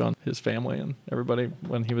trick on his family and everybody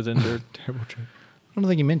when he was injured. Terrible trick. I don't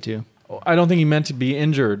think he meant to. I don't think he meant to be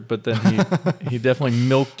injured, but then he definitely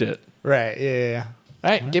milked it. Right. Yeah.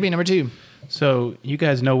 All right. Give me number 2. So you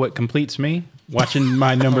guys know what completes me? Watching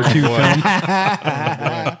my number 2 film.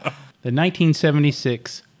 The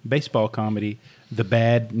 1976 baseball comedy, The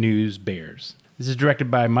Bad News Bears. This is directed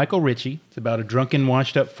by Michael Ritchie. It's about a drunken,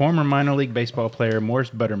 washed-up former minor league baseball player, Morris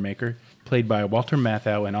Buttermaker, played by Walter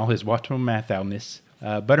Matthau in all his Walter Matthau-ness.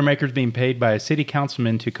 Buttermaker's being paid by a city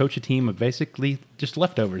councilman to coach a team of basically just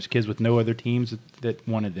leftovers, kids with no other teams that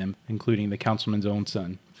wanted them, including the councilman's own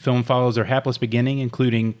son. Film follows their hapless beginning,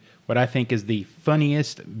 including what I think is the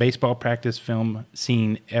funniest baseball practice film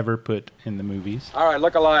scene ever put in the movies. All right,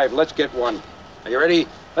 look alive. Let's get one. Are you ready?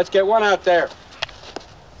 Let's get one out there.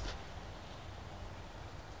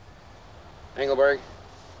 Engelberg,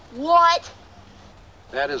 What?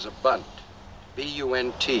 that is a bunt.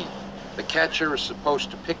 B-U-N-T. The catcher is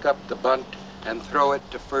supposed to pick up the bunt and throw it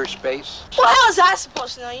to first base. What the hell is I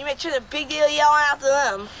supposed to know? You make sure the big deal yelling after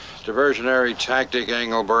them. Diversionary tactic,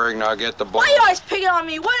 Engelberg. Now get the ball. Why are you always picking on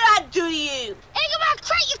me? What did I do to you? Engelbert,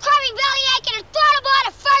 crate your crummy bellyache and throw the ball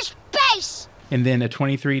to first base! And then a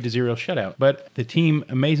 23-0 shutout. But the team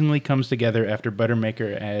amazingly comes together after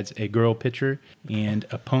Buttermaker adds a girl pitcher and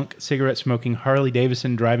a punk, cigarette-smoking,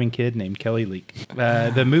 Harley-Davidson driving kid named Kelly Leak.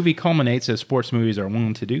 The movie culminates, as sports movies are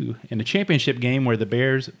wont to do, in a championship game where the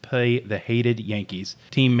Bears play the hated Yankees,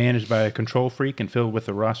 team managed by a control freak and filled with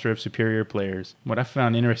a roster of superior players. What I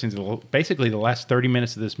found interesting is basically the last 30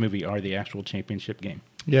 minutes of this movie are the actual championship game.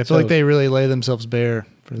 Yeah, I feel like they really lay themselves bare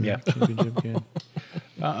for the Yeah. championship game.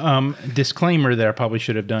 Disclaimer that I probably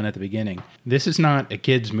should have done at the beginning. This is not a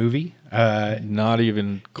kid's movie. Not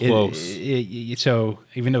even close. So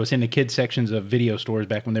even though it's in the kids sections of video stores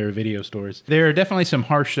back when there were video stores, there are definitely some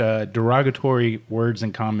harsh derogatory words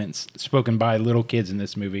and comments spoken by little kids in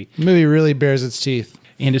this movie. The movie really bears its teeth.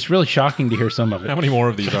 And it's really shocking to hear some of it. How many more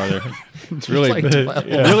of these are there? It's really,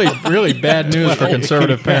 really bad news for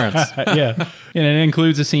conservative parents. Yeah. And it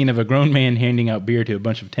includes a scene of a grown man handing out beer to a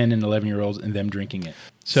bunch of 10 and 11-year-olds and them drinking it.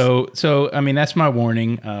 So I mean, that's my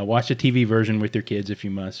warning. Watch a TV version with your kids if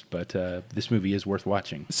you must, but this movie is worth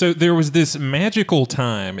watching. So there was this magical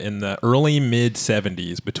time in the early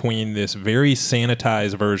mid-'70s between this very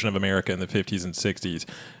sanitized version of America in the 50s and 60s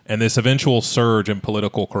and this eventual surge in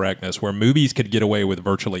political correctness where movies could get away with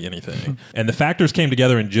virtually anything. And the factors came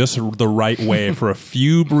together in just the right way for a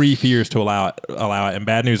few brief years to allow it. And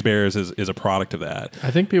Bad News Bears is a product of that.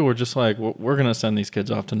 I think people were just like, well, we're going to send these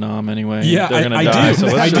kids off to Nam anyway. Yeah, they're going to I die, do. so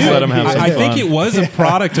let's just let them have some fun. I think it was a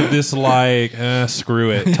product of this, like,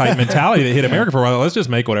 screw it type mentality that hit America for a while. Let's just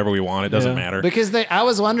make whatever we want. It doesn't matter. Because I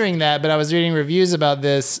was wondering that, but I was reading reviews about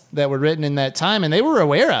this that were written in that time, and they were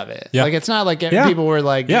aware of it. Yeah. Like, it's not like people were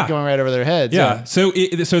like going right over their heads. Yeah. So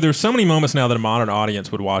there's so many moments now that a modern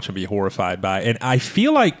audience would watch and be horrified by. And I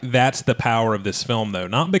feel like that's the power of this film, though.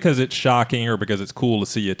 Not because it's shocking or because it's cool to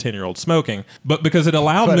see a 10-year-old smoking, but because it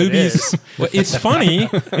allowed movies. Well, it's funny.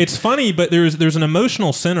 It's funny, but there's an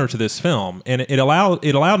emotional center to this film, and it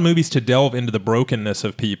allowed movies to delve into the brokenness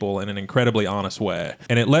of people in an incredibly honest way,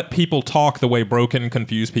 and it let people talk the way broken,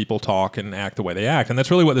 confused people talk and act the way they act. And that's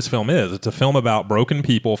really what this film is. It's a film about broken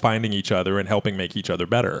people finding each other and helping make each other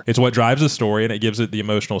better. It's what drives the story, and it gives it the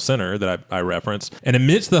emotional center that I referenced. And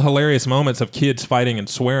amidst the hilarious moments of kids fighting and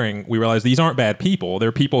swearing, we realize these aren't bad people.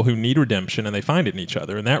 They're people who need redemption, and they find it in each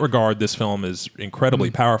other. In that regard, this film is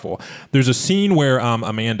incredibly powerful. There's a scene where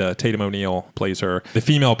Amanda, Tatum O'Neal plays her, the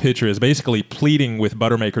female pitcher, is basically pleading with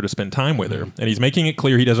Buttermaker to spend time with her. And he's making it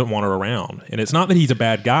clear he doesn't want her around. And it's not that he's a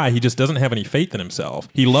bad guy. He just doesn't have any faith in himself.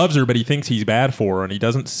 He loves her, but he thinks he's bad for her, and he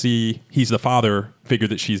doesn't see he's the father figure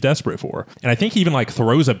that she's desperate for. And I think he even like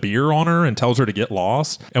throws a beer on her and tells her to get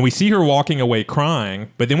lost. And we see her walking away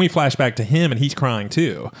crying, but then we flash back to him and he's crying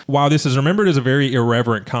too. While this is remembered as a very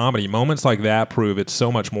irreverent comedy, moments like that prove it's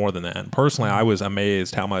so much more than that. And personally, I was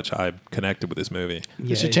amazed how much I connected with this movie.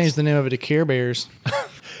 You should change the name of it to Care Bears.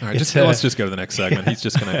 All right, let's just go to the next segment. He's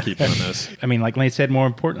just going to keep doing this. I mean, like Lane said, more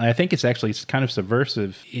importantly, I think it's actually kind of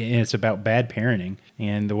subversive, and it's about bad parenting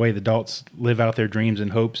and the way the adults live out their dreams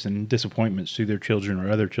and hopes and disappointments through their children or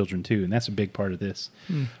other children too, and that's a big part of this.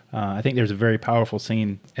 I think there's a very powerful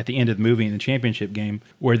scene at the end of the movie in the championship game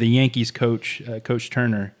where the Yankees coach, Coach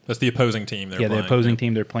Turner. That's the opposing team they're playing. The opposing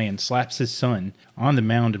team they're playing slaps his son on the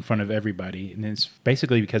mound in front of everybody. And it's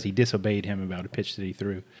basically because he disobeyed him about a pitch that he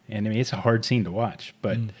threw. And I mean, it's a hard scene to watch.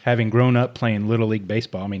 But having grown up playing Little League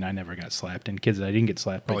Baseball, I mean, I never got slapped. And kids that I didn't get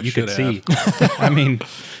slapped, but you could see. I mean,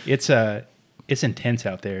 it's intense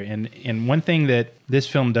out there. And one thing that this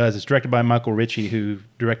film does, it's directed by Michael Ritchie, who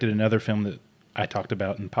directed another film that I talked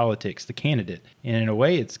about in Politics, The Candidate. And in a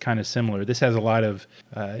way, it's kind of similar. This has a lot of,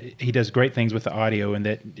 he does great things with the audio, and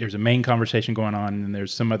that there's a main conversation going on, and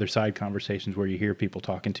there's some other side conversations where you hear people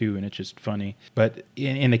talking too, and it's just funny. But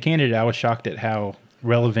in The Candidate, I was shocked at how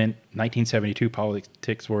relevant 1972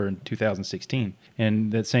 politics were in 2016.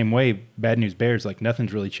 And that same way, Bad News Bears, like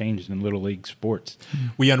nothing's really changed in Little League sports.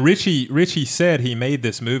 And Richie said he made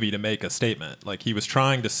this movie to make a statement. Like he was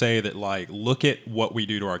trying to say that, like, look at what we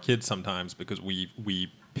do to our kids sometimes because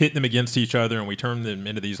we pit them against each other and we turn them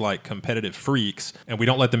into these like competitive freaks and we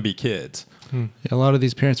don't let them be kids. Yeah, a lot of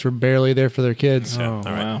these parents were barely there for their kids. Yeah. All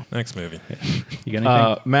right. Wow. Next movie. You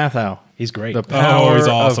got anything? Mathau. He's great. The power he's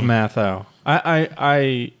awesome. of Mathau.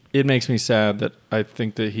 It makes me sad that I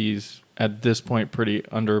think that he's at this point pretty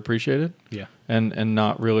underappreciated. Yeah. And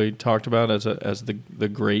not really talked about as the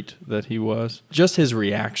great that he was. Just his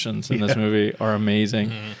reactions in this movie are amazing.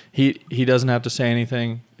 Mm-hmm. He doesn't have to say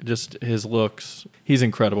anything. Just his looks. He's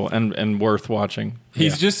incredible and worth watching.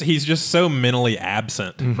 He's just so mentally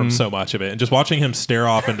absent from so much of it. And just watching him stare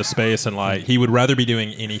off into space and like he would rather be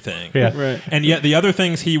doing anything. Yeah. Right. And yet the other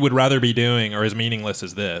things he would rather be doing are as meaningless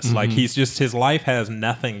as this. Mm-hmm. Like his life has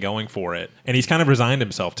nothing going for it. And he's kind of resigned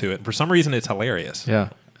himself to it. And for some reason it's hilarious.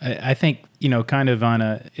 Yeah. I think, kind of on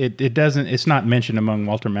it's not mentioned among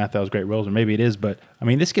Walter Matthau's great roles, or maybe it is, but I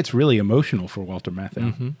mean, this gets really emotional for Walter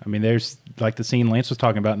Matthau. Mm-hmm. I mean, there's like the scene Lance was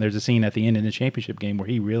talking about, and there's a scene at the end in the championship game where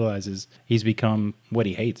he realizes he's become what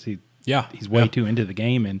he hates. He's way too into the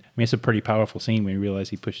game, and I mean, it's a pretty powerful scene when you realize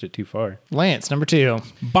he pushed it too far. Lance, number 2.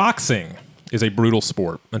 Boxing. is a brutal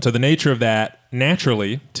sport. And so the nature of that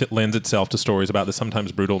naturally lends itself to stories about the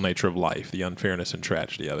sometimes brutal nature of life, the unfairness and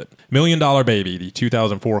tragedy of it. $1 Million Baby, the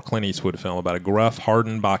 2004 Clint Eastwood film about a gruff,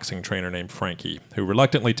 hardened boxing trainer named Frankie, who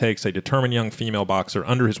reluctantly takes a determined young female boxer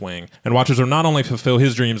under his wing and watches her not only fulfill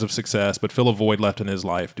his dreams of success, but fill a void left in his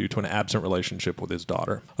life due to an absent relationship with his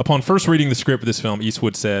daughter. Upon first reading the script of this film,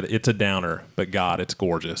 Eastwood said, "It's a downer, but God, it's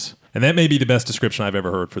gorgeous." And that may be the best description I've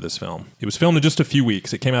ever heard for this film. It was filmed in just a few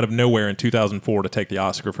weeks. It came out of nowhere in 2004 to take the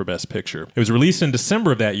Oscar for Best Picture. It was released in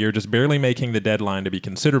December of that year, just barely making the deadline to be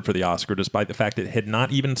considered for the Oscar, despite the fact that it had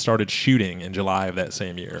not even started shooting in July of that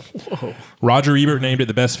same year. Whoa. Roger Ebert named it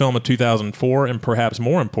the best film of 2004, and perhaps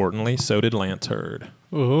more importantly, so did Lance Hurd.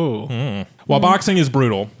 Ooh. While boxing is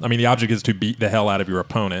brutal, I mean, the object is to beat the hell out of your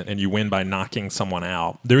opponent, and you win by knocking someone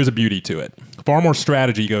out, there is a beauty to it. Far more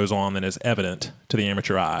strategy goes on than is evident to the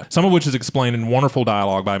amateur eye, some of which is explained in wonderful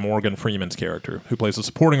dialogue by Morgan Freeman's character, who plays a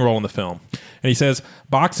supporting role in the film. And he says,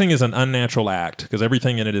 boxing is an unnatural act because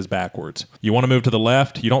everything in it is backwards. You want to move to the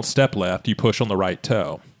left, you don't step left, you push on the right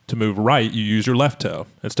toe. To move right, you use your left toe.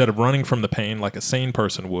 Instead of running from the pain like a sane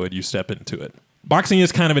person would, you step into it. Boxing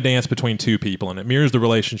is kind of a dance between two people, and it mirrors the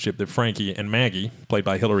relationship that Frankie and Maggie, played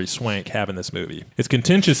by Hilary Swank, have in this movie. It's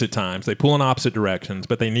contentious at times, they pull in opposite directions,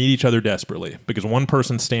 but they need each other desperately, because one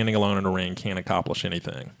person standing alone in a ring can't accomplish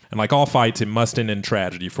anything. And like all fights, it must end in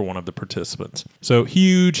tragedy for one of the participants. So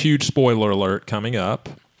huge spoiler alert coming up.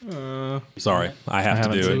 Sorry, I have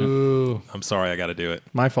to do it. I'm sorry, I got to do it.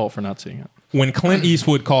 My fault for not seeing it. When Clint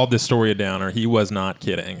Eastwood called this story a downer, he was not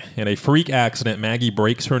kidding. In a freak accident, Maggie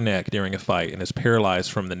breaks her neck during a fight and is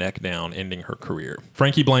paralyzed from the neck down, ending her career.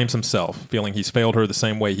 Frankie blames himself, feeling he's failed her the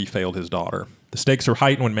same way he failed his daughter. The stakes are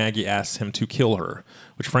heightened when Maggie asks him to kill her,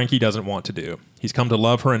 which Frankie doesn't want to do. He's come to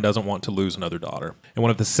love her and doesn't want to lose another daughter. In one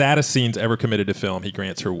of the saddest scenes ever committed to film, he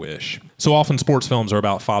grants her wish. So often sports films are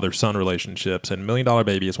about father-son relationships, and $1 Million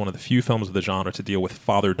Baby is one of the few films of the genre to deal with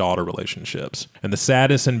father-daughter relationships, and the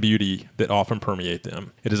sadness and beauty that often permeate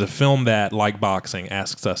them. It is a film that, like boxing,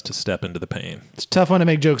 asks us to step into the pain. It's a tough one to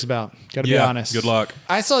make jokes about. Gotta be honest. Good luck.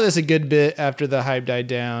 I saw this a good bit after the hype died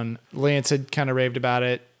down. Lance had kind of raved about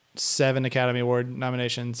it. 7 Academy Award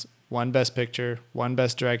nominations, 1 Best Picture, 1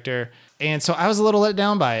 Best Director. And so I was a little let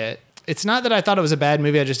down by it. It's not that I thought it was a bad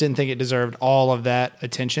movie. I just didn't think it deserved all of that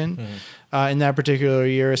attention. In that particular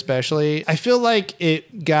year especially. I feel like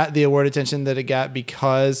it got the award attention that it got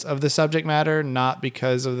because of the subject matter, not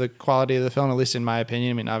because of the quality of the film, at least in my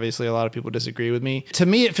opinion. I mean, obviously a lot of people disagree with me. To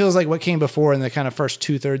me, it feels like what came before in the kind of first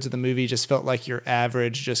 2/3 of the movie just felt like your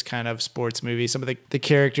average, just kind of sports movie. Some of the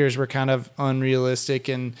characters were kind of unrealistic,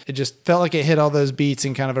 and it just felt like it hit all those beats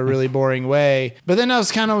in kind of a really boring way. But then I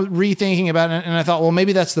was kind of rethinking about it, and I thought, well,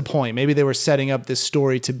 maybe that's the point. Maybe they were setting up this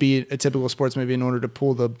story to be a typical sports movie in order to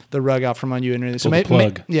pull the rug out from on you and everything. So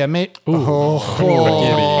plug.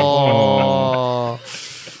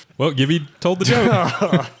 Well, Gibby told the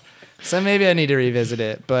joke. So maybe I need to revisit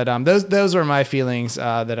it. But those were my feelings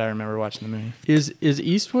that I remember watching the movie. Is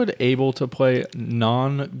Eastwood able to play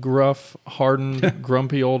non-gruff, hardened,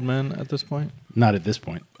 grumpy old men at this point? Not at this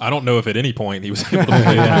point. I don't know if at any point he was able to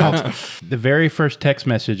play that. The very first text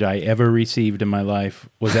message I ever received in my life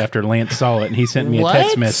was after Lance saw it, and he sent me a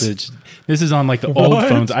text message. This is on like the old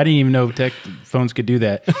phones. I didn't even know phones could do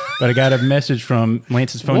that. But I got a message from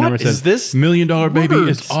Lance's phone number that says, this $1 Million Baby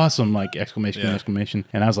is awesome, like exclamation.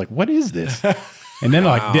 And I was like, what is this? And then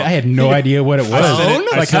like I had no idea what it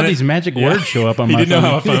was. Like how these magic words show up on my phone. He didn't know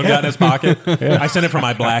how a phone got in his pocket. I sent it from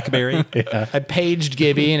my BlackBerry. I paged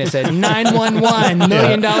Gibby and it said 911 $1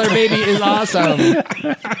 Million Baby is awesome.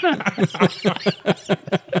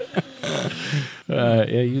 Yeah,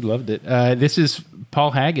 you loved it. This is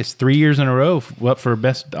Paul Haggis, 3 years in a row up for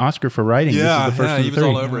Best Oscar for Writing. Yeah, this is the first of he the was 3.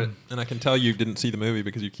 all over it. And I can tell you didn't see the movie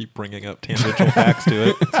because you keep bringing up tangential facts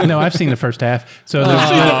to it. No, I've seen the first half. So the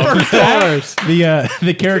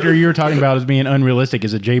character you were talking about as being unrealistic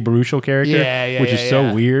is a Jay Baruchel character, which is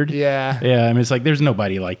so weird. Yeah. I mean, it's like there's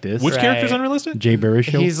nobody like this. Which character's unrealistic? Jay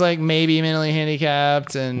Baruchel. He's like maybe mentally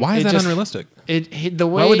handicapped, and why is that unrealistic? The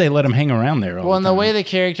way why would they let him hang around there? All the way the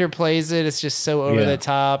character plays it's just so over the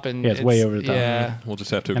top, and it's way over the top. Yeah, we'll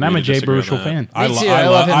just have to. And I'm a Jay Baruchel fan. I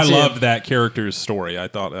love that character's story. I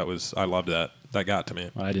loved that. That got to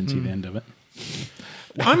me. Well, I didn't see the end of it.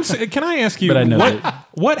 Can I ask you, but I know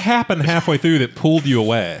what happened halfway through that pulled you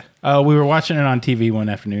away? We were watching it on TV one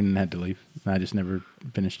afternoon and had to leave. I just never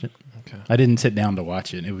finished it. Okay. I didn't sit down to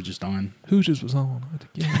watch it. It was just on. Hoosiers was on.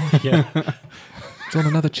 Yeah. It's on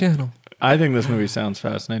another channel. I think this movie sounds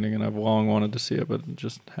fascinating, and I've long wanted to see it, but it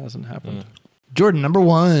just hasn't happened. Jordan, number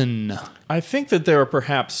 1. I think that there are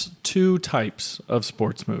perhaps 2 types of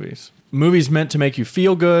sports movies. Movies meant to make you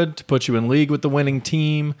feel good, to put you in league with the winning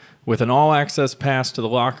team, with an all-access pass to the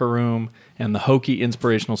locker room, and the hokey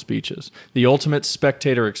inspirational speeches. The ultimate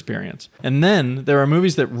spectator experience. And then there are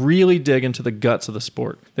movies that really dig into the guts of the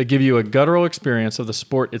sport, that give you a guttural experience of the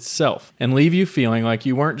sport itself, and leave you feeling like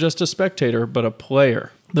you weren't just a spectator, but a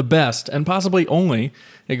player. The best, and possibly only,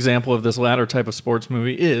 example of this latter type of sports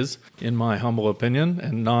movie is, in my humble opinion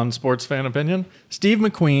and non-sports fan opinion, Steve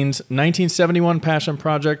McQueen's 1971 passion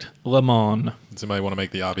project, Le Mans. Does somebody want to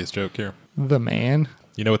make the obvious joke here? The Man.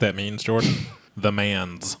 You know what that means, Jordan? The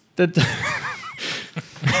Mans.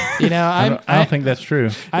 You know, I don't think that's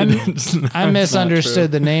true. I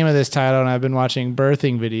misunderstood the name of this title, and I've been watching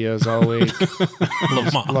birthing videos all week.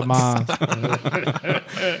 Le Mans.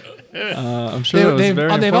 I'm sure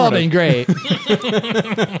they've all been great.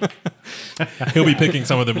 He'll be picking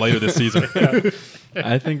some of them later this season.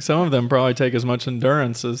 I think some of them probably take as much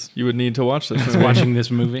endurance as you would need to watch this movie. Watching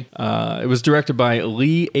this movie. It was directed by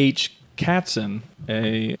Lee H. Katzin,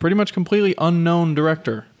 a pretty much completely unknown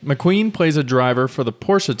director. McQueen plays a driver for the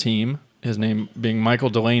Porsche team, his name being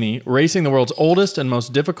Michael Delaney, racing the world's oldest and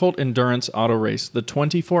most difficult endurance auto race, the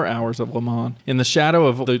 24 Hours of Le Mans, in the shadow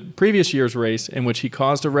of the previous year's race in which he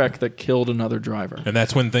caused a wreck that killed another driver. And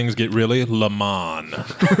that's when things get really Le Mans.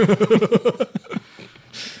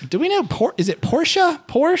 Do we know, is it Porsche?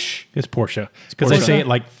 Porsche? It's Porsche. Because they say it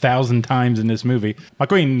like 1,000 times in this movie.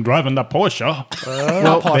 McQueen driving the Porsche.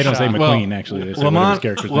 They don't say McQueen, actually. They say Le Mans, his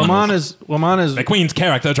character's Le name Mans is. is Le Mans is McQueen's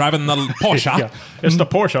character driving the Porsche. Yeah. It's the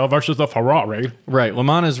Porsche versus the Ferrari. Right. Le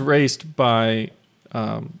Mans is raced by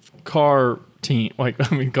car team,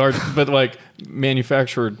 but like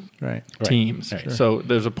manufactured teams. Right. So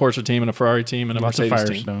there's a Porsche team and a Ferrari team and a Lots of Mercedes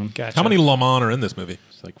team. Firestone. Gotcha. How many Le Mans are in this movie?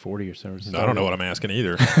 It's like 40 or so. I don't know what I'm asking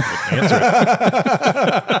either. Answer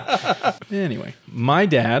it. Anyway, my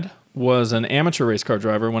dad was an amateur race car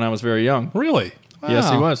driver when I was very young. Really?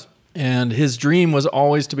 Yes, he was. And his dream was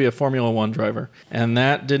always to be a Formula One driver. And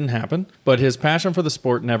that didn't happen. But his passion for the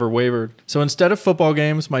sport never wavered. So instead of football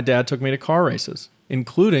games, my dad took me to car races,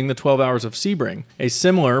 including the 12 Hours of Sebring, a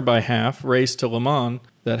similar by half race to Le Mans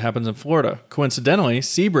that happens in Florida. Coincidentally,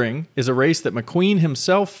 Sebring is a race that McQueen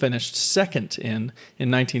himself finished second in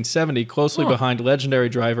 1970, closely behind legendary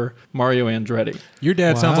driver Mario Andretti. Your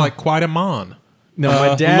dad sounds like quite a mon. No,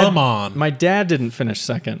 Le Mans. my dad didn't finish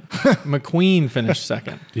second. McQueen finished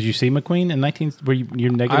second. Did you see McQueen in 19? Were you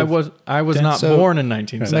negative? I was not born in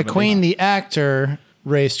 1970. McQueen, the actor,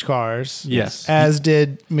 raced cars. Yes. As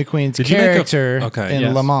did McQueen's character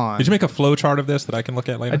in Le Mans. Did you make a flow chart of this that I can look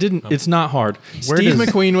at later? I didn't. It's not hard. Steve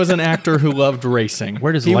McQueen was an actor who loved racing.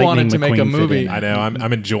 Where does he Lightning wanted to make a McQueen fit movie? in? I know.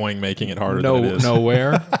 I'm enjoying making it harder than it is.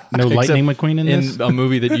 Nowhere. No Lightning McQueen in this? In a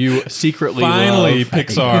movie that you secretly Finally, love.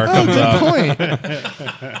 Pixar comes up. Point.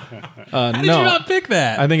 How did you not pick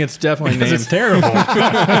that? I think it's definitely named. It's terrible.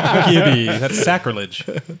 Gibby. That's sacrilege.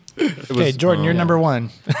 Okay, Jordan, you're number 1.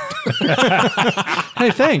 Hey,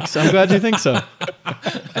 thanks. I'm glad you think so.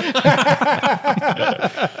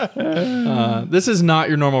 This is not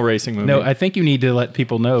your normal racing movie. No, I think you need to let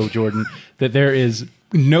people know, Jordan, that there is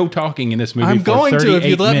no talking in this movie. I'm going to if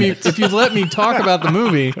you'd let me talk about the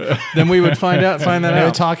movie, then we would find that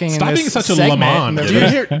out. Talking Stop in being this such a segment. Le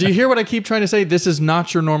Mans. Do you hear what I keep trying to say? This is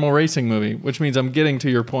not your normal racing movie, which means I'm getting to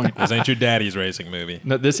your point. This ain't your daddy's racing movie.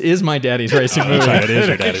 No, this is my daddy's racing movie. That's right, it is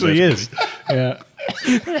your daddy's actually racing is. Yeah.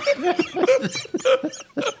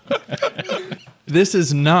 This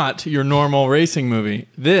is not your normal racing movie.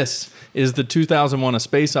 This is the 2001 A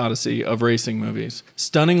Space Odyssey of racing movies.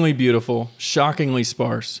 Stunningly beautiful, shockingly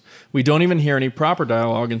sparse. We don't even hear any proper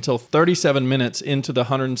dialogue until 37 minutes into the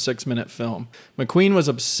 106-minute film. McQueen was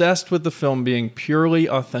obsessed with the film being purely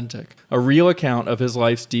authentic, a real account of his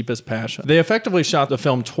life's deepest passion. They effectively shot the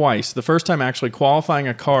film twice, the first time actually qualifying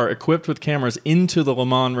a car equipped with cameras into the Le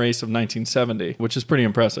Mans race of 1970, which is pretty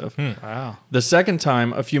impressive. Wow. The second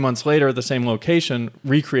time, a few months later at the same location,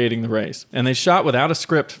 recreating the race. And they shot without a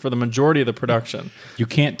script for the majority of the production. You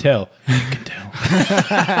can't tell. You can tell. You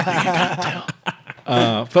can't tell.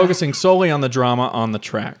 Focusing solely on the drama on the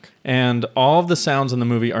track. And all of the sounds in the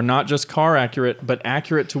movie are not just car accurate, but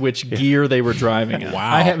accurate to which gear they were driving in.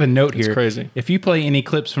 Wow. I have a note here. It's crazy. If you play any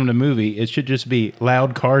clips from the movie, it should just be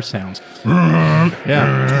loud car sounds.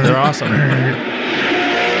 Yeah, they're awesome.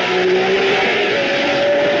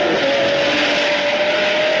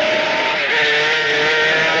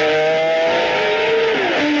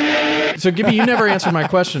 So, Gibby, you never answered my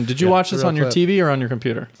question. Did you watch this on your TV or on your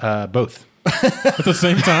computer? Both. At the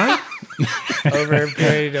same time? over a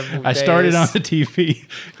period of days. I started on the TV,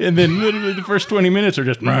 and then literally the first 20 minutes are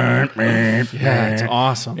just. Yeah, it's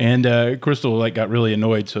awesome. And Crystal got really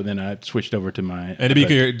annoyed, so then I switched over to my. And to be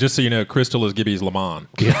clear, just so you know, Crystal is Gibby's Lamont.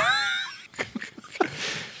 Yeah.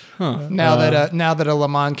 Now that a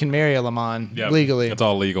Lamont can marry a Lamont legally, it's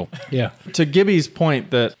all legal. Yeah. To Gibby's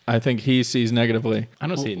point that I think he sees negatively, I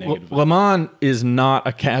don't see it negatively. Lamont is not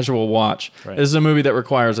a casual watch. Right. This is a movie that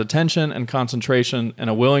requires attention and concentration and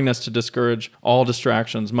a willingness to discourage all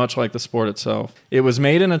distractions, much like the sport itself. It was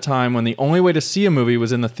made in a time when the only way to see a movie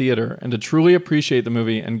was in the theater, and to truly appreciate the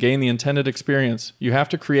movie and gain the intended experience, you have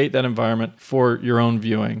to create that environment for your own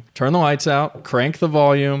viewing. Turn the lights out, crank the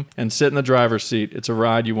volume, and sit in the driver's seat. It's a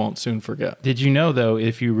ride you won't soon forget. Did you know, though,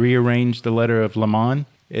 if you rearrange the letter of Lamont,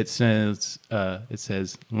 it says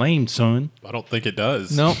lame, son. I don't think it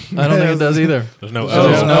does. No, I don't think it does either. There's no.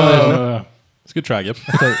 There's no. It's a good try, Gib.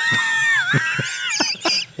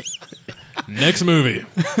 Next movie.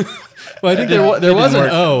 Well, I think there was an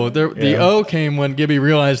O. The O came when Gibby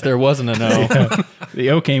realized there wasn't an O. Yeah. The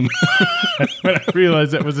O came when I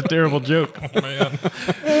realized that was a terrible joke. Oh, man.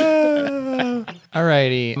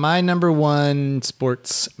 Alrighty, my number one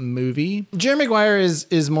sports movie. Jerry Maguire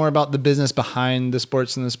is more about the business behind the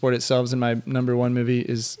sports than the sport itself, and my number one movie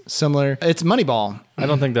is similar. It's Moneyball. I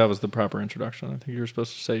don't think that was the proper introduction. I think you were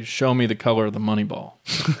supposed to say, show me the color of the money ball.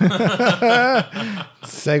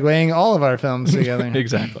 Segueing all of our films together.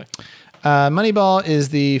 Exactly. Moneyball is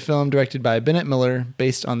the film directed by Bennett Miller,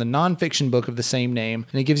 based on the nonfiction book of the same name,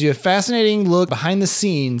 and it gives you a fascinating look behind the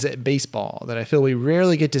scenes at baseball that I feel we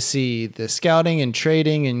rarely get to see, the scouting and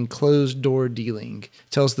trading and closed-door dealing.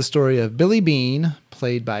 It tells the story of Billy Beane,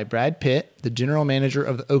 played by Brad Pitt, the general manager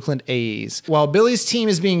of the Oakland A's. While Billy's team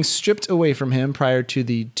is being stripped away from him prior to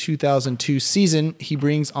the 2002 season, he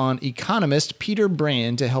brings on economist Peter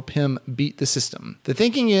Brand to help him beat the system. The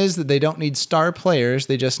thinking is that they don't need star players,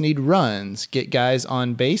 they just need runs. Get guys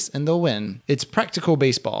on base and they'll win. It's practical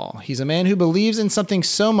baseball. He's a man who believes in something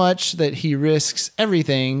so much that he risks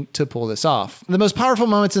everything to pull this off. The most powerful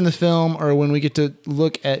moments in the film are when we get to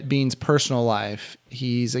look at Beane's personal life.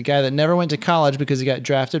 He's a guy that never went to college because he got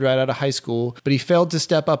drafted right out of high school, but he failed to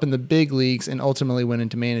step up in the big leagues and ultimately went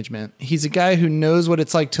into management. He's a guy who knows what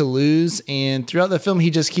it's like to lose, and throughout the film, he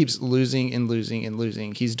just keeps losing and losing and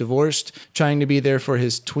losing. He's divorced, trying to be there for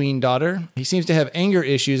his tween daughter. He seems to have anger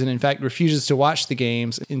issues and in fact refuses to watch the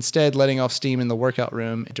games, instead letting off steam in the workout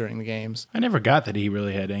room during the games. I never got that he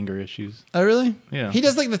really had anger issues. Oh, really? Yeah. He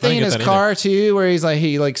does like the thing in his car too, where he's like,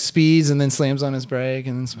 he like speeds and then slams on his brake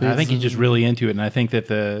and then speeds. I think he's just really into it, and I think that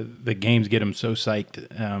the games get him so psyched,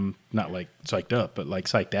 not like psyched up, but like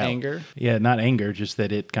psyched out. Anger? Yeah, not anger, just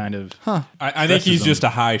that it kind of... I think he's just a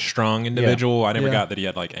high-strung individual. Yeah. I never got that he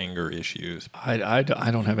had like anger issues. I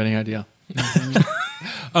don't have any idea.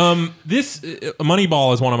 This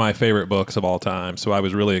Moneyball is one of my favorite books of all time, so I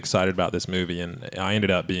was really excited about this movie, and I ended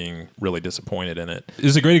up being really disappointed in it. This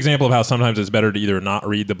is a great example of how sometimes it's better to either not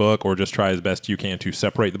read the book or just try as best you can to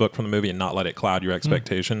separate the book from the movie and not let it cloud your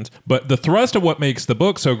expectations. But the thrust of what makes the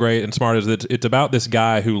book so great and smart is that it's about this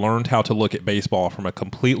guy who learned how to look at baseball from a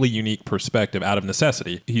completely unique perspective out of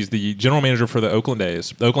necessity. He's the general manager for the Oakland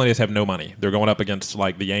A's. The Oakland A's have no money. They're going up against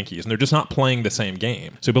like the Yankees, and they're just not playing the same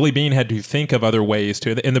game. So Billy Beane had to think of other ways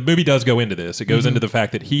to, and the movie does go into this. It goes into the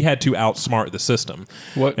fact that he had to outsmart the system.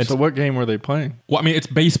 So what game were they playing? Well, I mean, it's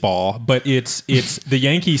baseball, but it's the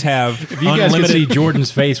Yankees have If you guys could see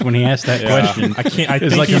Jordan's face when he asked that question. I can't.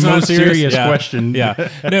 It's think like he's the not most serious question. Yeah.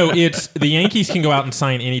 No, it's the Yankees can go out and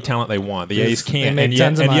sign any talent they want. The A's can't, make and yet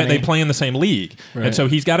tons of they money. play in the same league. Right. And so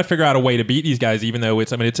he's got to figure out a way to beat these guys, even though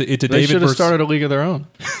it's a They David should have versus. started a league of their own.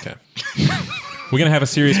 Okay. We're gonna have a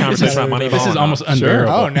serious conversation about Moneyball. This is almost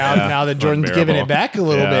unbearable. Oh, now that Jordan's giving it back a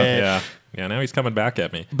little bit. Yeah, now he's coming back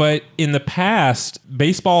at me. But in the past,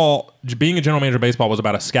 baseball, being a general manager of baseball was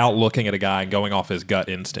about a scout looking at a guy and going off his gut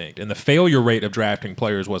instinct. And the failure rate of drafting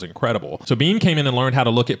players was incredible. So Beane came in and learned how to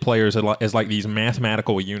look at players as like these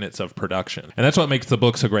mathematical units of production. And that's what makes the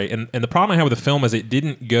book so great. And the problem I had with the film is it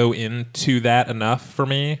didn't go into that enough for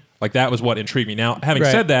me. Like, that was what intrigued me. Now, having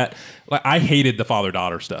said that, like, I hated the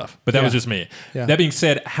father-daughter stuff, but that was just me. Yeah. That being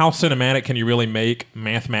said, how cinematic can you really make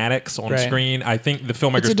mathematics on screen? I think the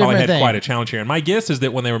filmmakers It's a probably had different quite thing. a challenge here. And my guess is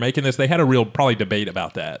that when they were making this, they had a real probably debate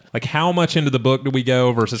about that. Like, how much into the book do we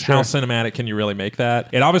go versus how cinematic can you really make that?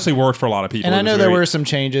 It obviously worked for a lot of people. And It I was know there very- were some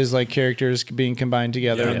changes, like characters being combined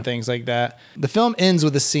together and things like that. The film ends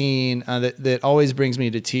with a scene that always brings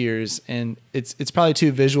me to tears, and it's probably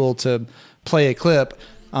too visual to play a clip,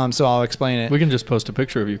 so I'll explain it. We can just post a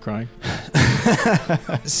picture of you crying.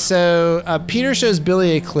 So Peter shows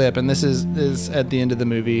Billy a clip, and this is at the end of the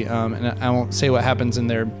movie, and I won't say what happens in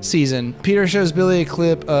their season. Peter shows Billy a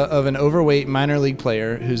clip of an overweight minor league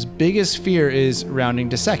player whose biggest fear is rounding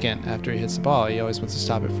to second after he hits the ball. He always wants to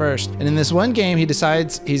stop at first. And in this one game, he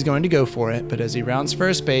decides he's going to go for it, but as he rounds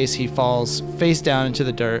first base, he falls face down into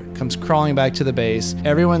the dirt, comes crawling back to the base.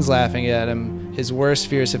 Everyone's laughing at him. His worst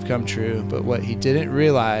fears have come true, but what he didn't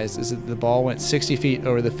realize is that the ball went 60 feet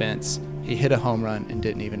over the fence. He hit a home run and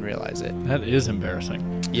didn't even realize it. That is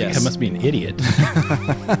embarrassing. Yes. That must be an idiot.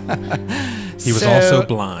 He was also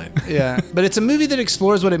blind. Yeah, but it's a movie that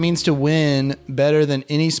explores what it means to win better than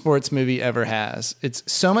any sports movie ever has. It's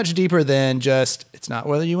so much deeper than just, it's not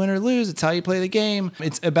whether you win or lose, it's how you play the game.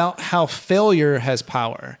 It's about how failure has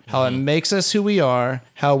power, how it makes us who we are,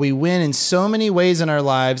 how we win in so many ways in our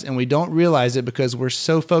lives, and we don't realize it because we're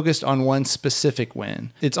so focused on one specific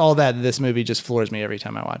win. It's all that this movie just floors me every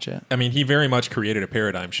time I watch it. I mean, he very much created a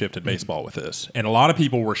paradigm shift in baseball with this. And a lot of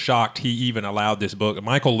people were shocked he even allowed this book.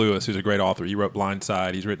 Michael Lewis, who's a great author, he wrote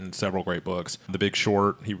Blindside. He's written several great books. The Big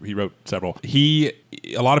Short, he wrote several.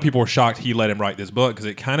 A lot of people were shocked he let him write this book because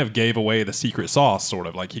it kind of gave away the secret sauce, sort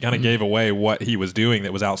of. Like, he kind of gave away what he was doing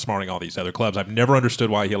that was outsmarting all these other clubs. I've never understood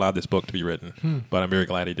why he allowed this book to be written, but I'm very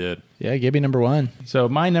glad he did. Yeah, Gibby, number one. So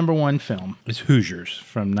my number one film is Hoosiers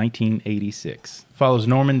from 1986. Follows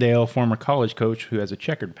Norman Dale, former college coach who has a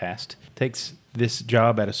checkered past, takes this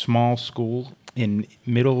job at a small school in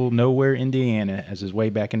middle nowhere, Indiana, as his way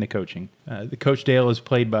back into coaching. The Coach Dale is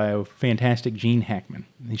played by a fantastic Gene Hackman.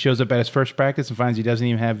 He shows up at his first practice and finds he doesn't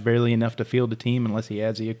even have barely enough to field a team unless he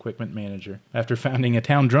adds the equipment manager. After founding a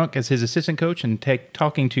town drunk as his assistant coach and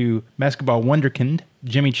talking to basketball wonderkind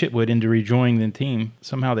Jimmy Chitwood into rejoining the team,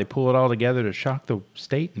 somehow they pull it all together to shock the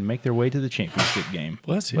state and make their way to the championship game.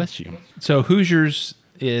 Bless you. Bless you. So Hoosiers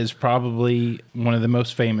is probably one of the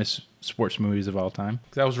most famous sports movies of all time.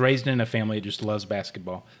 I was raised in a family that just loves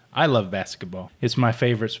basketball. I love basketball. It's my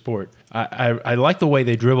favorite sport. I like the way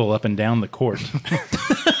they dribble up and down the court.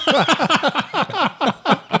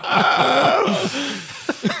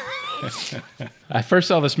 I first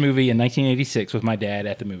saw this movie in 1986 with my dad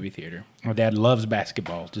at the movie theater. My dad loves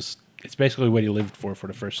basketball. It's basically what he lived for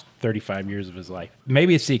the first 35 years of his life.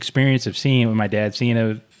 Maybe it's the experience of seeing it with my dad, seeing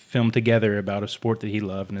a film together about a sport that he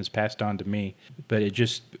loved and has passed on to me, but it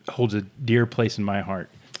just holds a dear place in my heart.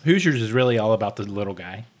 Hoosiers is really all about the little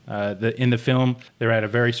guy. In the film, they're at a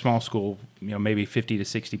very small school, maybe 50 to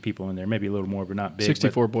 60 people in there, maybe a little more, but not big.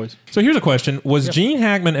 64 boys. So here's a question. Was Gene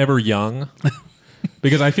Hackman ever young?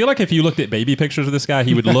 Because I feel like if you looked at baby pictures of this guy,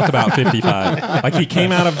 he would look about 55. Like he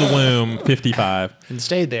came out of the womb 55. And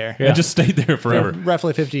stayed there. And just stayed there forever. For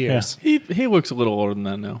roughly 50 years. Yeah. He looks a little older than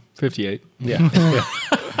that now. 58. Yeah.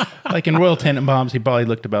 Like in Royal Tenenbaums, he probably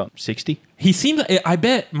looked about 60. He seems, I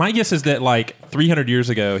bet, my guess is that like 300 years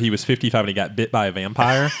ago, he was 55 and he got bit by a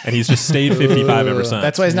vampire, and he's just stayed 55 ever since.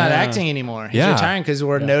 That's why he's not acting anymore. He's retiring because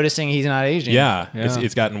we're noticing he's not aging. Yeah.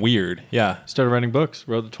 It's gotten weird. Yeah. Started writing books,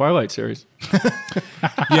 wrote the Twilight series.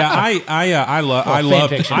 I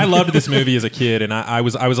loved this movie as a kid, and I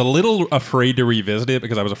was a little afraid to revisit it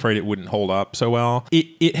because I was afraid it wouldn't hold up so well.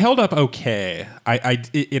 It held up okay.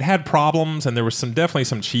 It had problems, and there was definitely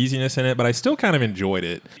some cheesiness in it, but I still kind of enjoyed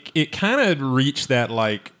it. It kind of reached that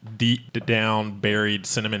like deep down buried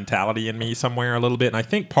sentimentality in me somewhere a little bit, and I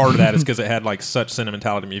think part of that is because it had like such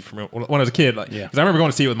sentimentality to me from when I was a kid. Because I remember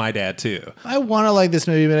going to see it with my dad too. I want to like this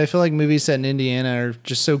movie, but I feel like movies set in Indiana are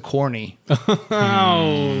just so corny.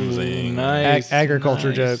 Nice.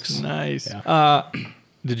 Agriculture jokes. Nice. Yeah.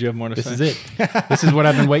 Did you have more to say? This is it. This is what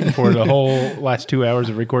I've been waiting for the whole last 2 hours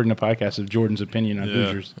of recording a podcast of Jordan's opinion on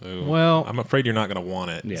Hoosiers. Well, I'm afraid you're not going to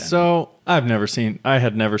want it. Yeah. So I had never seen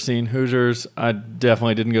Hoosiers. I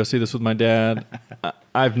definitely didn't go see this with my dad.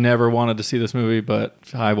 I've never wanted to see this movie, but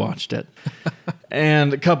I watched it.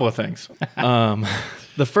 And a couple of things.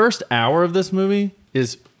 The first hour of this movie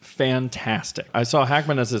is fantastic. I saw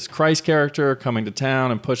Hackman as this Christ character coming to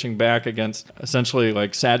town and pushing back against essentially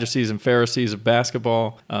like Sadducees and Pharisees of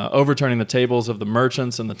basketball, overturning the tables of the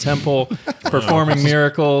merchants in the temple, performing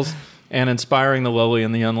miracles, and inspiring the lowly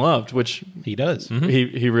and the unloved, which he does. Mm-hmm.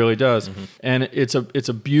 He really does. Mm-hmm. And it's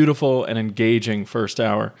a beautiful and engaging first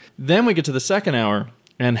hour. Then we get to the second hour,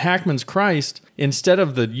 and Hackman's Christ, instead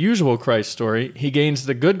of the usual Christ story, he gains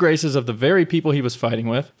the good graces of the very people he was fighting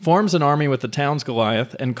with, forms an army with the town's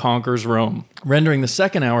Goliath, and conquers Rome, rendering the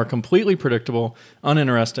second hour completely predictable,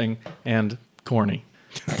 uninteresting, and corny.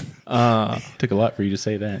 Took a lot for you to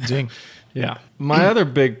say that. Zing. Yeah. My other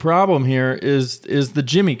big problem here is the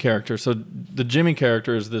Jimmy character. So the Jimmy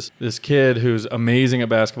character is this kid who's amazing at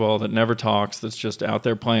basketball that never talks, that's just out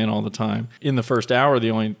there playing all the time. In the first hour,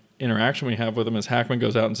 the only interaction we have with him is Hackman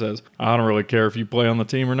goes out and says, I don't really care if you play on the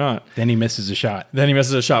team or not. Then he misses a shot.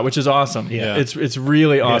 Which is awesome. Yeah. It's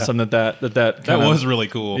really awesome that was really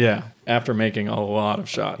cool. Yeah. After making a lot of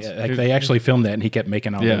shots. Yeah, like they actually filmed that and he kept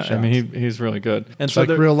making all those shots. I mean, he's really good. And It's like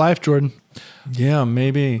real life, Jordan. Yeah,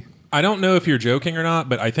 maybe. I don't know if you're joking or not,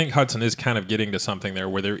 but I think Hudson is kind of getting to something there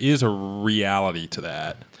where there is a reality to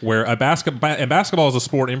that. Where and basketball is a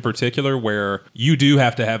sport in particular where you do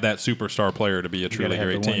have to have that superstar player to be a truly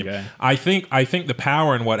great team. I think the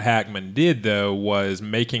power in what Hackman did though was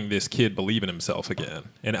making this kid believe in himself again,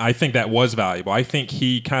 and I think that was valuable. I think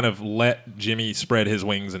he kind of let Jimmy spread his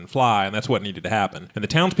wings and fly, and that's what needed to happen. And the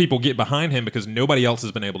townspeople get behind him because nobody else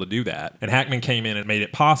has been able to do that, and Hackman came in and made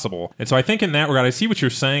it possible. And so I think in that regard, I see what you're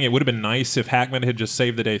saying. It would have been nice if Hackman had just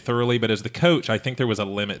saved the day thoroughly, but as the coach, I think there was a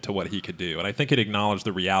limit to what he could do, and I think it acknowledged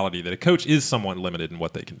the reality that a coach is somewhat limited in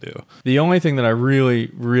what they can do. The only thing that I really,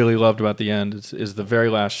 really loved about the end is the very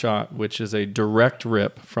last shot, which is a direct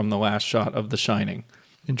rip from the last shot of The Shining.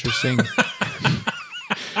 Interesting.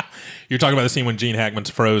 You're talking about the scene when Gene Hackman's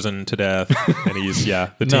frozen to death, and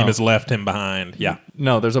the team has left him behind. Yeah.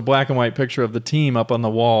 No, there's a black and white picture of the team up on the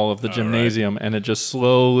wall of the gymnasium, and it just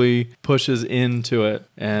slowly pushes into it,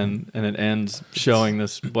 and it ends showing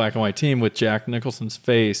this black and white team with Jack Nicholson's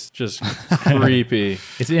face, just creepy.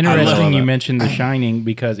 It's interesting you mentioned The Shining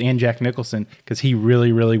and Jack Nicholson, because he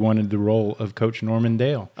really, really wanted the role of Coach Norman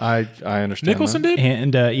Dale. I understand. Nicholson did?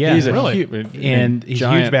 And he's he's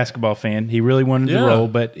a huge basketball fan. He really wanted the role,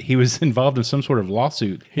 but he was involved in some sort of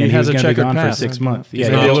lawsuit. He has a checkered gone pass for 6 months. He's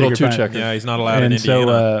maybe a little too checkered. Yeah, he's not allowed in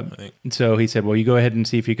Indiana. So he said, well, you go ahead and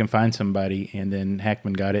see if you can find somebody. And then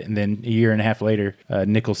Hackman got it. And then a year and a half later,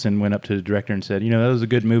 Nicholson went up to the director and said, that was a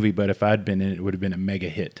good movie, but if I'd been in it, it would have been a mega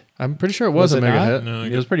hit. I'm pretty sure it was a mega hit. No,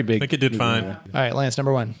 it was pretty big. I think it did fine. All right, Lance,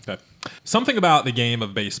 number one. Okay. Something about the game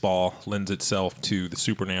of baseball lends itself to the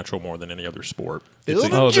supernatural more than any other sport.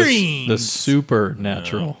 The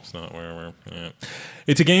supernatural. No, it's not where we're. Yeah.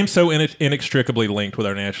 It's a game so inextricably linked with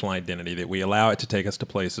our national identity that we allow it to take us to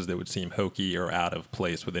places that would seem hokey or out of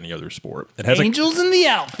place with any other sport. It has Angels in the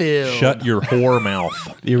outfield. Shut your whore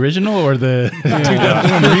mouth. The original or the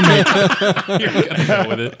 2001 remake? You're gonna go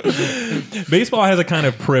with it. Baseball has a kind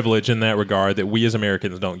of privilege in that regard that we as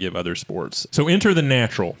Americans don't give other sports. So enter The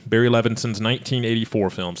Natural, Barry Levinson's 1984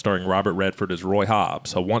 film starring Robert Redford as Roy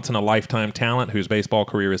Hobbs, a once-in-a-lifetime talent whose baseball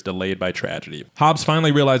career is delayed by tragedy. Hobbs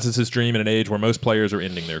finally realizes his dream in an age where most players are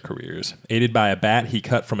ending their careers. Aided by a bat he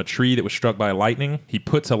cut from a tree that was struck by lightning, he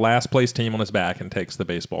puts a last-place team on his back and takes the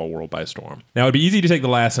baseball world by storm. Now, it'd be easy to take the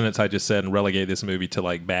last sentence I just said and relegate this movie to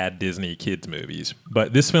like bad Disney kids movies,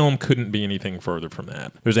 but this film couldn't be anything further from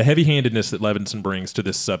that. There's a heavy-handedness that Levinson brings to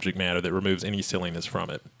this subject matter that removes any silliness from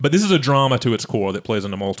it. But this is a drama to its core that plays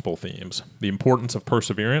into multiple themes. The importance of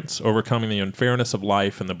perseverance, overcoming the unfairness of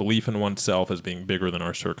life, and the belief in oneself as being bigger than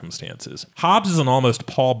our circumstances. Hobbs is an almost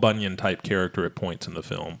Paul Bunyan-type character at points in the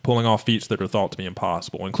film, pulling off feats that are thought to be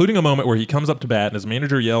impossible, including a moment where he comes up to bat and his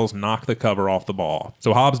manager yells, "Knock the cover off the ball."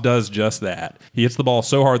 So Hobbs does just that. He hits the ball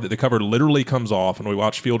so hard that the cover literally comes off, and we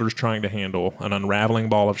watch fielders trying to handle an unraveling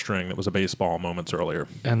ball of string that was a baseball moments earlier.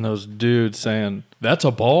 And those dudes saying, "That's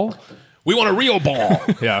a ball?" We want a real ball.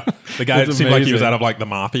 Yeah. The guy seemed like he was out of like the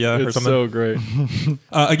mafia or something. So great.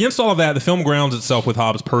 Against all of that, the film grounds itself with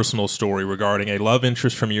Hobbs' personal story regarding a love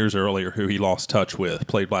interest from years earlier who he lost touch with,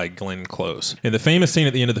 played by Glenn Close. In the famous scene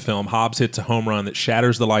at the end of the film, Hobbs hits a home run that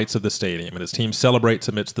shatters the lights of the stadium, and his team celebrates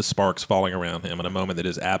amidst the sparks falling around him in a moment that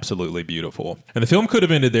is absolutely beautiful. And the film could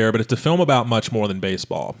have ended there, but it's a film about much more than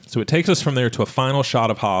baseball. So it takes us from there to a final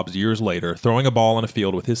shot of Hobbs years later, throwing a ball in a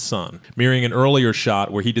field with his son, mirroring an earlier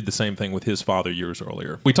shot where he did the same thing with his father years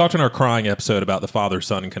earlier. We talked in our Crying episode about the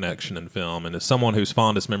father-son connection in film, and as someone whose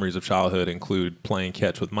fondest memories of childhood include playing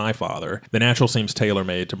catch with my father, The Natural seems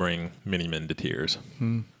tailor-made to bring many men to tears.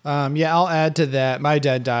 Yeah, I'll add to that. My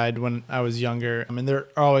dad died when I was younger. I mean, there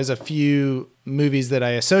are always a few movies that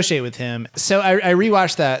I associate with him. So I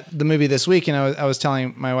rewatched the movie this week, and I was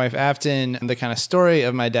telling my wife Afton the kind of story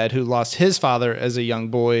of my dad who lost his father as a young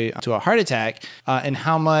boy to a heart attack, and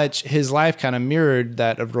how much his life kind of mirrored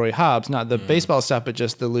that of Roy Hobbs. Not the baseball stuff, but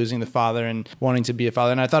just the losing the father and wanting to be a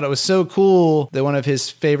father. And I thought it was so cool that one of his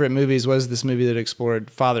favorite movies was this movie that explored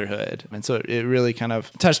fatherhood. And so it really kind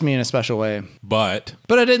of touched me in a special way. But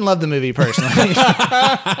I didn't love the movie personally.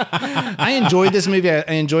 I enjoyed this movie.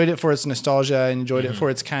 I enjoyed it for its nostalgia. I enjoyed it for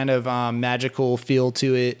its kind of magical feel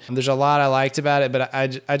to it. There's a lot I liked about it, but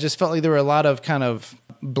I just felt like there were a lot of kind of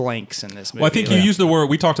blanks in this movie. Well, I think you used the word.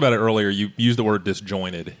 We talked about it earlier. You used the word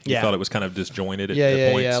disjointed. You Yeah. thought it was kind of disjointed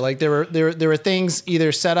at points. Yeah. Like there were things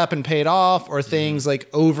either set up and paid off, or things like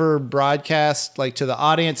over broadcast like to the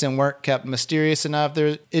audience and weren't kept mysterious enough.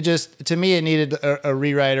 It just, to me, it needed a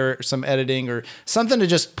rewrite or some editing or something to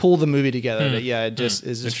just pull the movie together. It just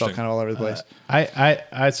felt kind of all over the place.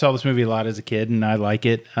 I saw this movie a lot as a kid, and I like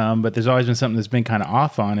it. But there's always been something that's been kind of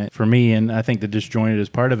off on it for me, and I think the disjointed is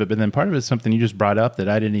part of it. But then part of it is something you just brought up that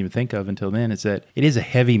I didn't even think of until then. Is that it is a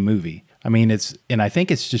heavy movie. I mean, and I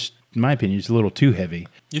think it's just, in my opinion, it's a little too heavy.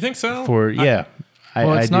 You think so?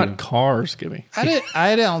 It's not Cars, Gibby.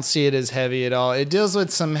 I don't see it as heavy at all. It deals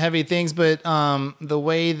with some heavy things, but the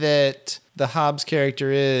way that the Hobbs character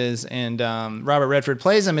is and Robert Redford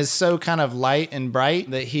plays him is so kind of light and bright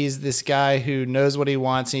that he's this guy who knows what he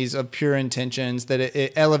wants and he's of pure intentions, that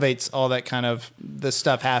it elevates all that kind of the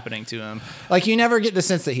stuff happening to him. Like, you never get the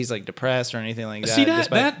sense that he's like depressed or anything like that. See,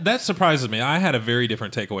 that surprises me. I had a very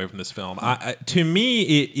different takeaway from this film. To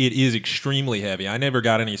me, it is extremely heavy. I never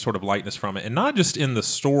got any sort of lightness from it, and not just in the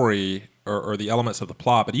story or the elements of the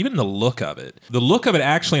plot, but even the look of it. The look of it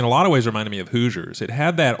actually, in a lot of ways, reminded me of Hoosiers. It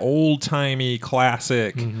had that old-timey,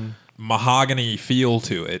 classic mahogany feel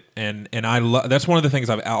to it, and that's one of the things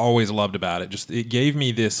I've always loved about it. Just it gave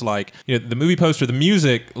me this, like, the movie poster, the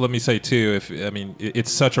music. Let me say too,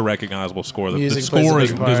 it's such a recognizable score. The score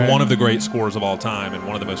is one of the great scores of all time, and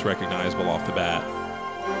one of the most recognizable off the bat.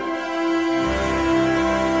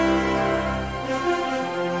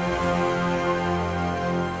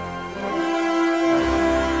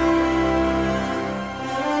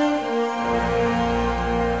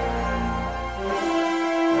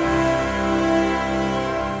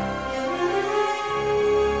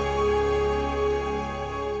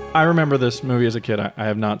 I remember this movie as a kid. I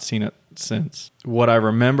have not seen it since. What I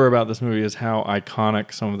remember about this movie is how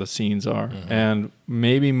iconic some of the scenes are. And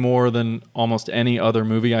maybe more than almost any other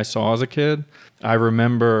movie I saw as a kid, I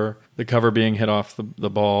remember the cover being hit off the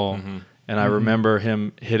ball. And I remember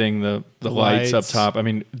him hitting the lights up top. I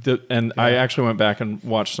mean, I actually went back and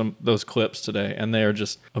watched those clips today, and they are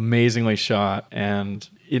just amazingly shot and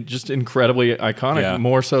just incredibly iconic. Yeah.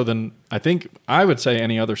 More so than I think I would say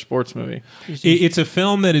any other sports movie. It's a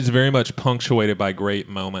film that is very much punctuated by great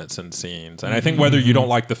moments and scenes. And I think whether you don't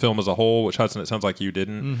like the film as a whole, which Hudson, it sounds like you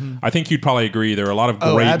didn't, I think you'd probably agree there are a lot of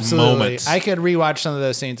great moments. I could rewatch some of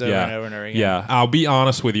those scenes over and over and over again. Yeah, I'll be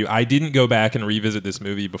honest with you. I didn't go back and revisit this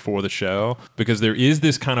movie before the show because there is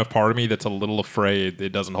this kind of part of me that's a little afraid it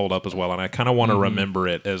doesn't hold up as well. And I kind of want to remember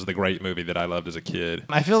it as the great movie that I loved as a kid.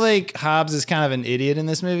 I feel like Hobbs is kind of an idiot in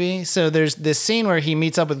this movie. So there's this scene where he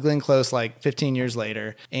meets up with Glenn Close like 15 years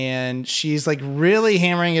later, and she's like really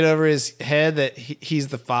hammering it over his head that he's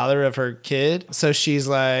the father of her kid. So she's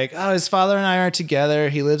like, oh, his father and I are together.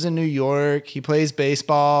 He lives in New York. He plays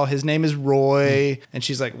baseball. His name is Roy. And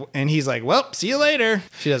she's like, and he's like, well, see you later.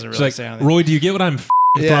 She doesn't really say anything. Roy, do you get what I'm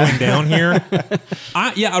throwing down here?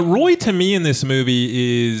 Roy to me in this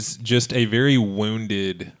movie is just a very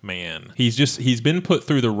wounded man. He's been put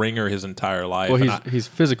through the ringer his entire life. Well, he's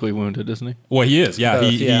physically wounded, isn't he? Well, he is. Yeah,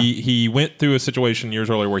 he went through a situation years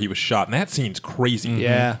earlier where he was shot, and that scene's crazy.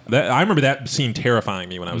 Yeah, I remember that scene terrifying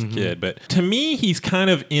me when I was a kid. But to me, he's kind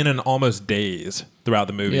of in an almost daze throughout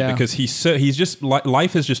the movie because he's just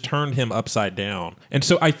life has just turned him upside down. And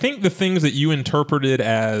so I think the things that you interpreted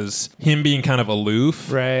as him being kind of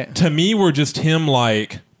aloof, right, to me were just him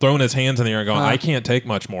like throwing his hands in the air and going, I can't take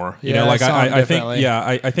much more. You know, like I think,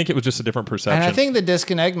 I think it was just a different perception. And I think the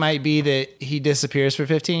disconnect might be that he disappears for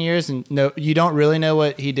 15 years and you don't really know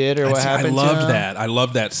what he did or what happened to him. I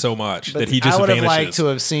loved that so much, but that he just vanishes. I would have liked to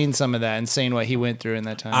have seen some of that and seen what he went through in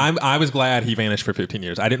that time. I was glad he vanished for 15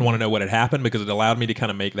 years. I didn't want to know what had happened because it allowed me to kind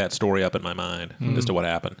of make that story up in my mind as to what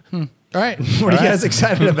happened. All right. What are you guys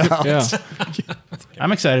excited about?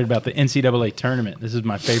 I'm excited about the NCAA tournament. This is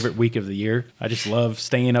my favorite week of the year. I just love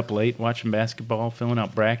staying up late, watching basketball, filling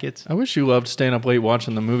out brackets. I wish you loved staying up late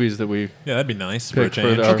watching the movies that we... Yeah, that'd be nice for a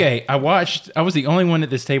change. Okay, I was the only one at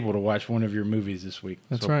this table to watch one of your movies this week.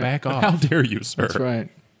 That's so right. Back off. How dare you, sir? That's right.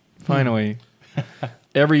 Finally.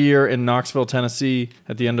 Every year in Knoxville, Tennessee,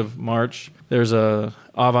 at the end of March, there's a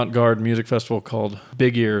avant-garde music festival called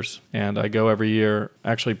Big Ears, and I go every year.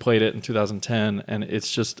 Actually played it in 2010, and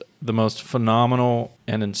it's just the most phenomenal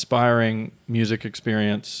and inspiring music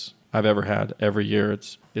experience I've ever had every year.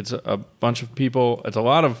 It's a bunch of people. It's a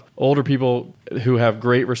lot of older people who have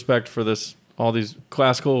great respect for all these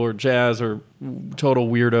classical or jazz or total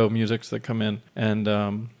weirdo musics that come in.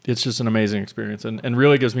 And it's just an amazing experience and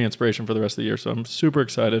really gives me inspiration for the rest of the year. So I'm super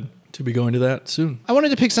excited to be going to that soon. I wanted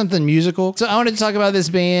to pick something musical. So I wanted to talk about this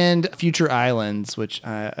band, Future Islands, which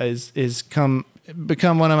is come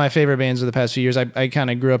become one of my favorite bands of the past few years. I kind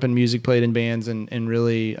of grew up in music, played in bands, and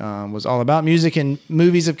really was all about music. And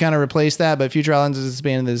movies have kind of replaced that. But Future Islands is this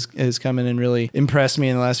band that has come in and really impressed me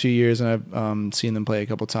in the last few years. And I've seen them play a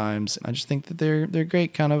couple times. I just think that they're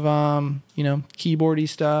great, kind of keyboardy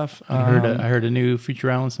stuff. I heard a new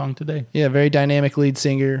Future Islands song today. Yeah, very dynamic lead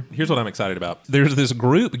singer. Here's what I'm excited about. There's this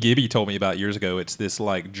group Gibby told me about years ago. It's this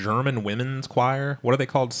like German women's choir. What are they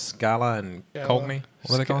called? Scala and Colme?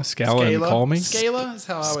 What are they called? Scala and Colme? Scala is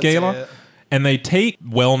how I would Scala. say it. And they take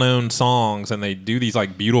well-known songs and they do these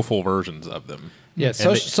like beautiful versions of them. Yeah,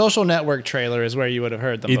 Social Network trailer is where you would have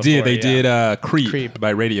heard them. It did. They did Creep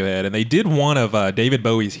by Radiohead, and they did one of David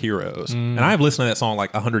Bowie's Heroes. And I've listened to that song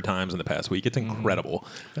like 100 times in the past week. It's incredible.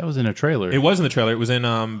 That was in a trailer. It was in the trailer. It was in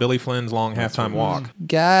Billy Flynn's Long Halftime Walk.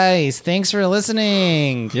 Guys, thanks for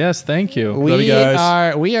listening. Yes, thank you. Love you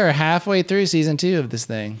guys. We are halfway through season 2 of this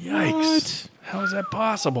thing. Yikes. How is that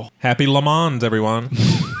possible? Happy Le Mans, everyone.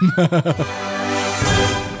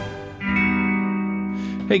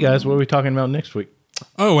 Hey guys, what are we talking about next week?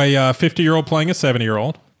 Oh, a 50-year-old playing a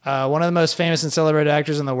 70-year-old. One of the most famous and celebrated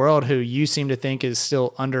actors in the world who you seem to think is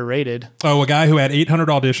still underrated. Oh, a guy who had 800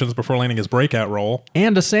 auditions before landing his breakout role.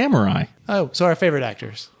 And a samurai. Oh, so our favorite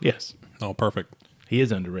actors. Yes. Oh, perfect. He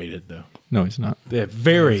is underrated, though. No, he's not. They're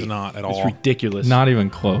very. He's not at all. It's ridiculous. Not even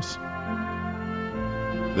close.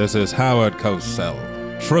 This is Howard Cosell.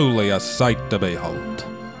 Truly a sight to behold.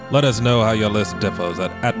 Let us know how your list differs at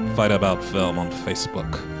 @FightAboutFilm on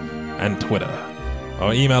Facebook and Twitter.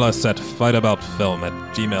 Or email us at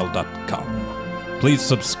fightaboutfilm@gmail.com. Please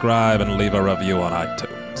subscribe and leave a review on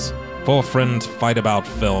iTunes. Four Friends Fight About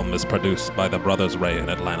Film is produced by the Brothers Ray in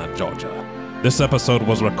Atlanta, Georgia. This episode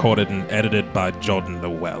was recorded and edited by Jordan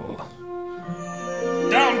Llewell.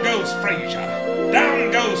 Down goes Frazier.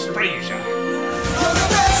 Down goes Frazier. You're the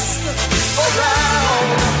best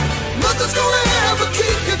around. Nothing's gonna ever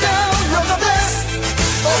keep you down. You're the best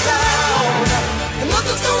around. And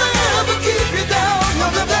nothing's gonna ever keep you down.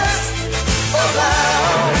 You're the best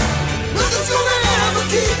around. Nothing's gonna ever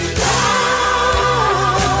keep you down.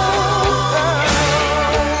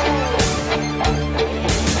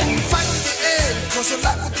 Fight to the end, 'cause your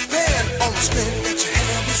life will depend on the strength that you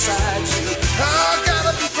have inside you. I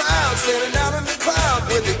gotta be proud, standing out in the crowd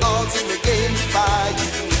with the odds in the game by you.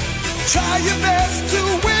 Try your best to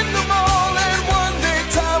win them all, and one day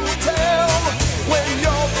time will tell. When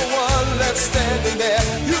you're the one that's standing there,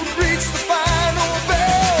 you reach the final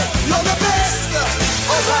bell. You're the best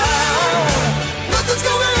around. Nothing's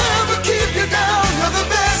gonna ever keep you down. You're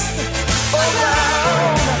the best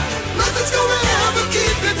around. Nothing's gonna ever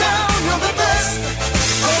keep you down. You're the best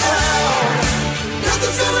around.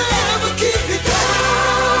 Nothing's gonna ever keep you down.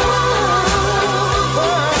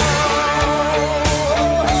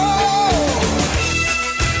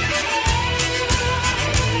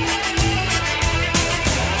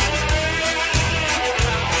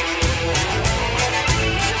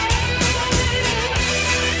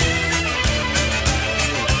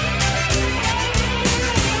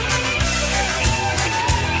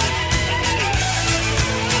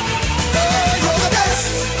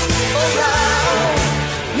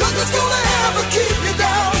 Nothing's gonna ever keep you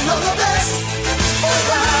down. You're the best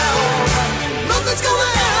around. Nothing's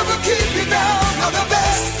gonna ever keep you down. You're the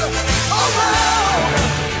best around.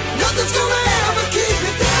 Nothing's gonna ever keep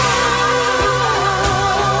you down.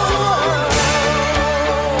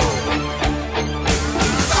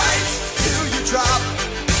 Fight till you drop.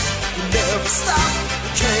 You never stop. You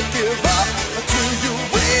can't give up until you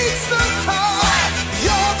reach the top.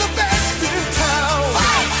 You're the best in town.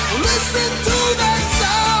 Listen to that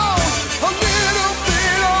sound. A little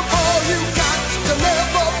bit of all you got to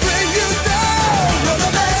never bring you down. You're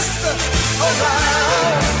the best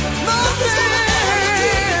around. Nothing.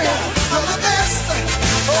 You're the best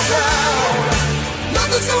around.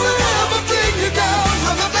 Nothing's gonna ever bring you down.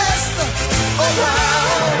 You're the best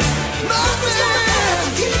around. Nothing.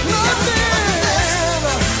 Nothing.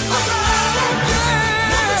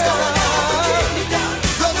 Nothing's gonna ever keep you down.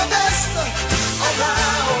 You're the best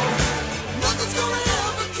around. Nothing's gonna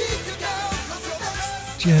ever keep you down.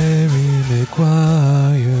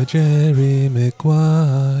 Jerry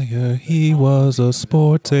Maguire, he was a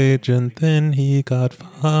sports agent, then he got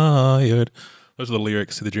fired. Those are the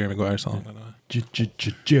lyrics to the Jerry Maguire song.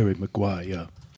 Jerry Maguire.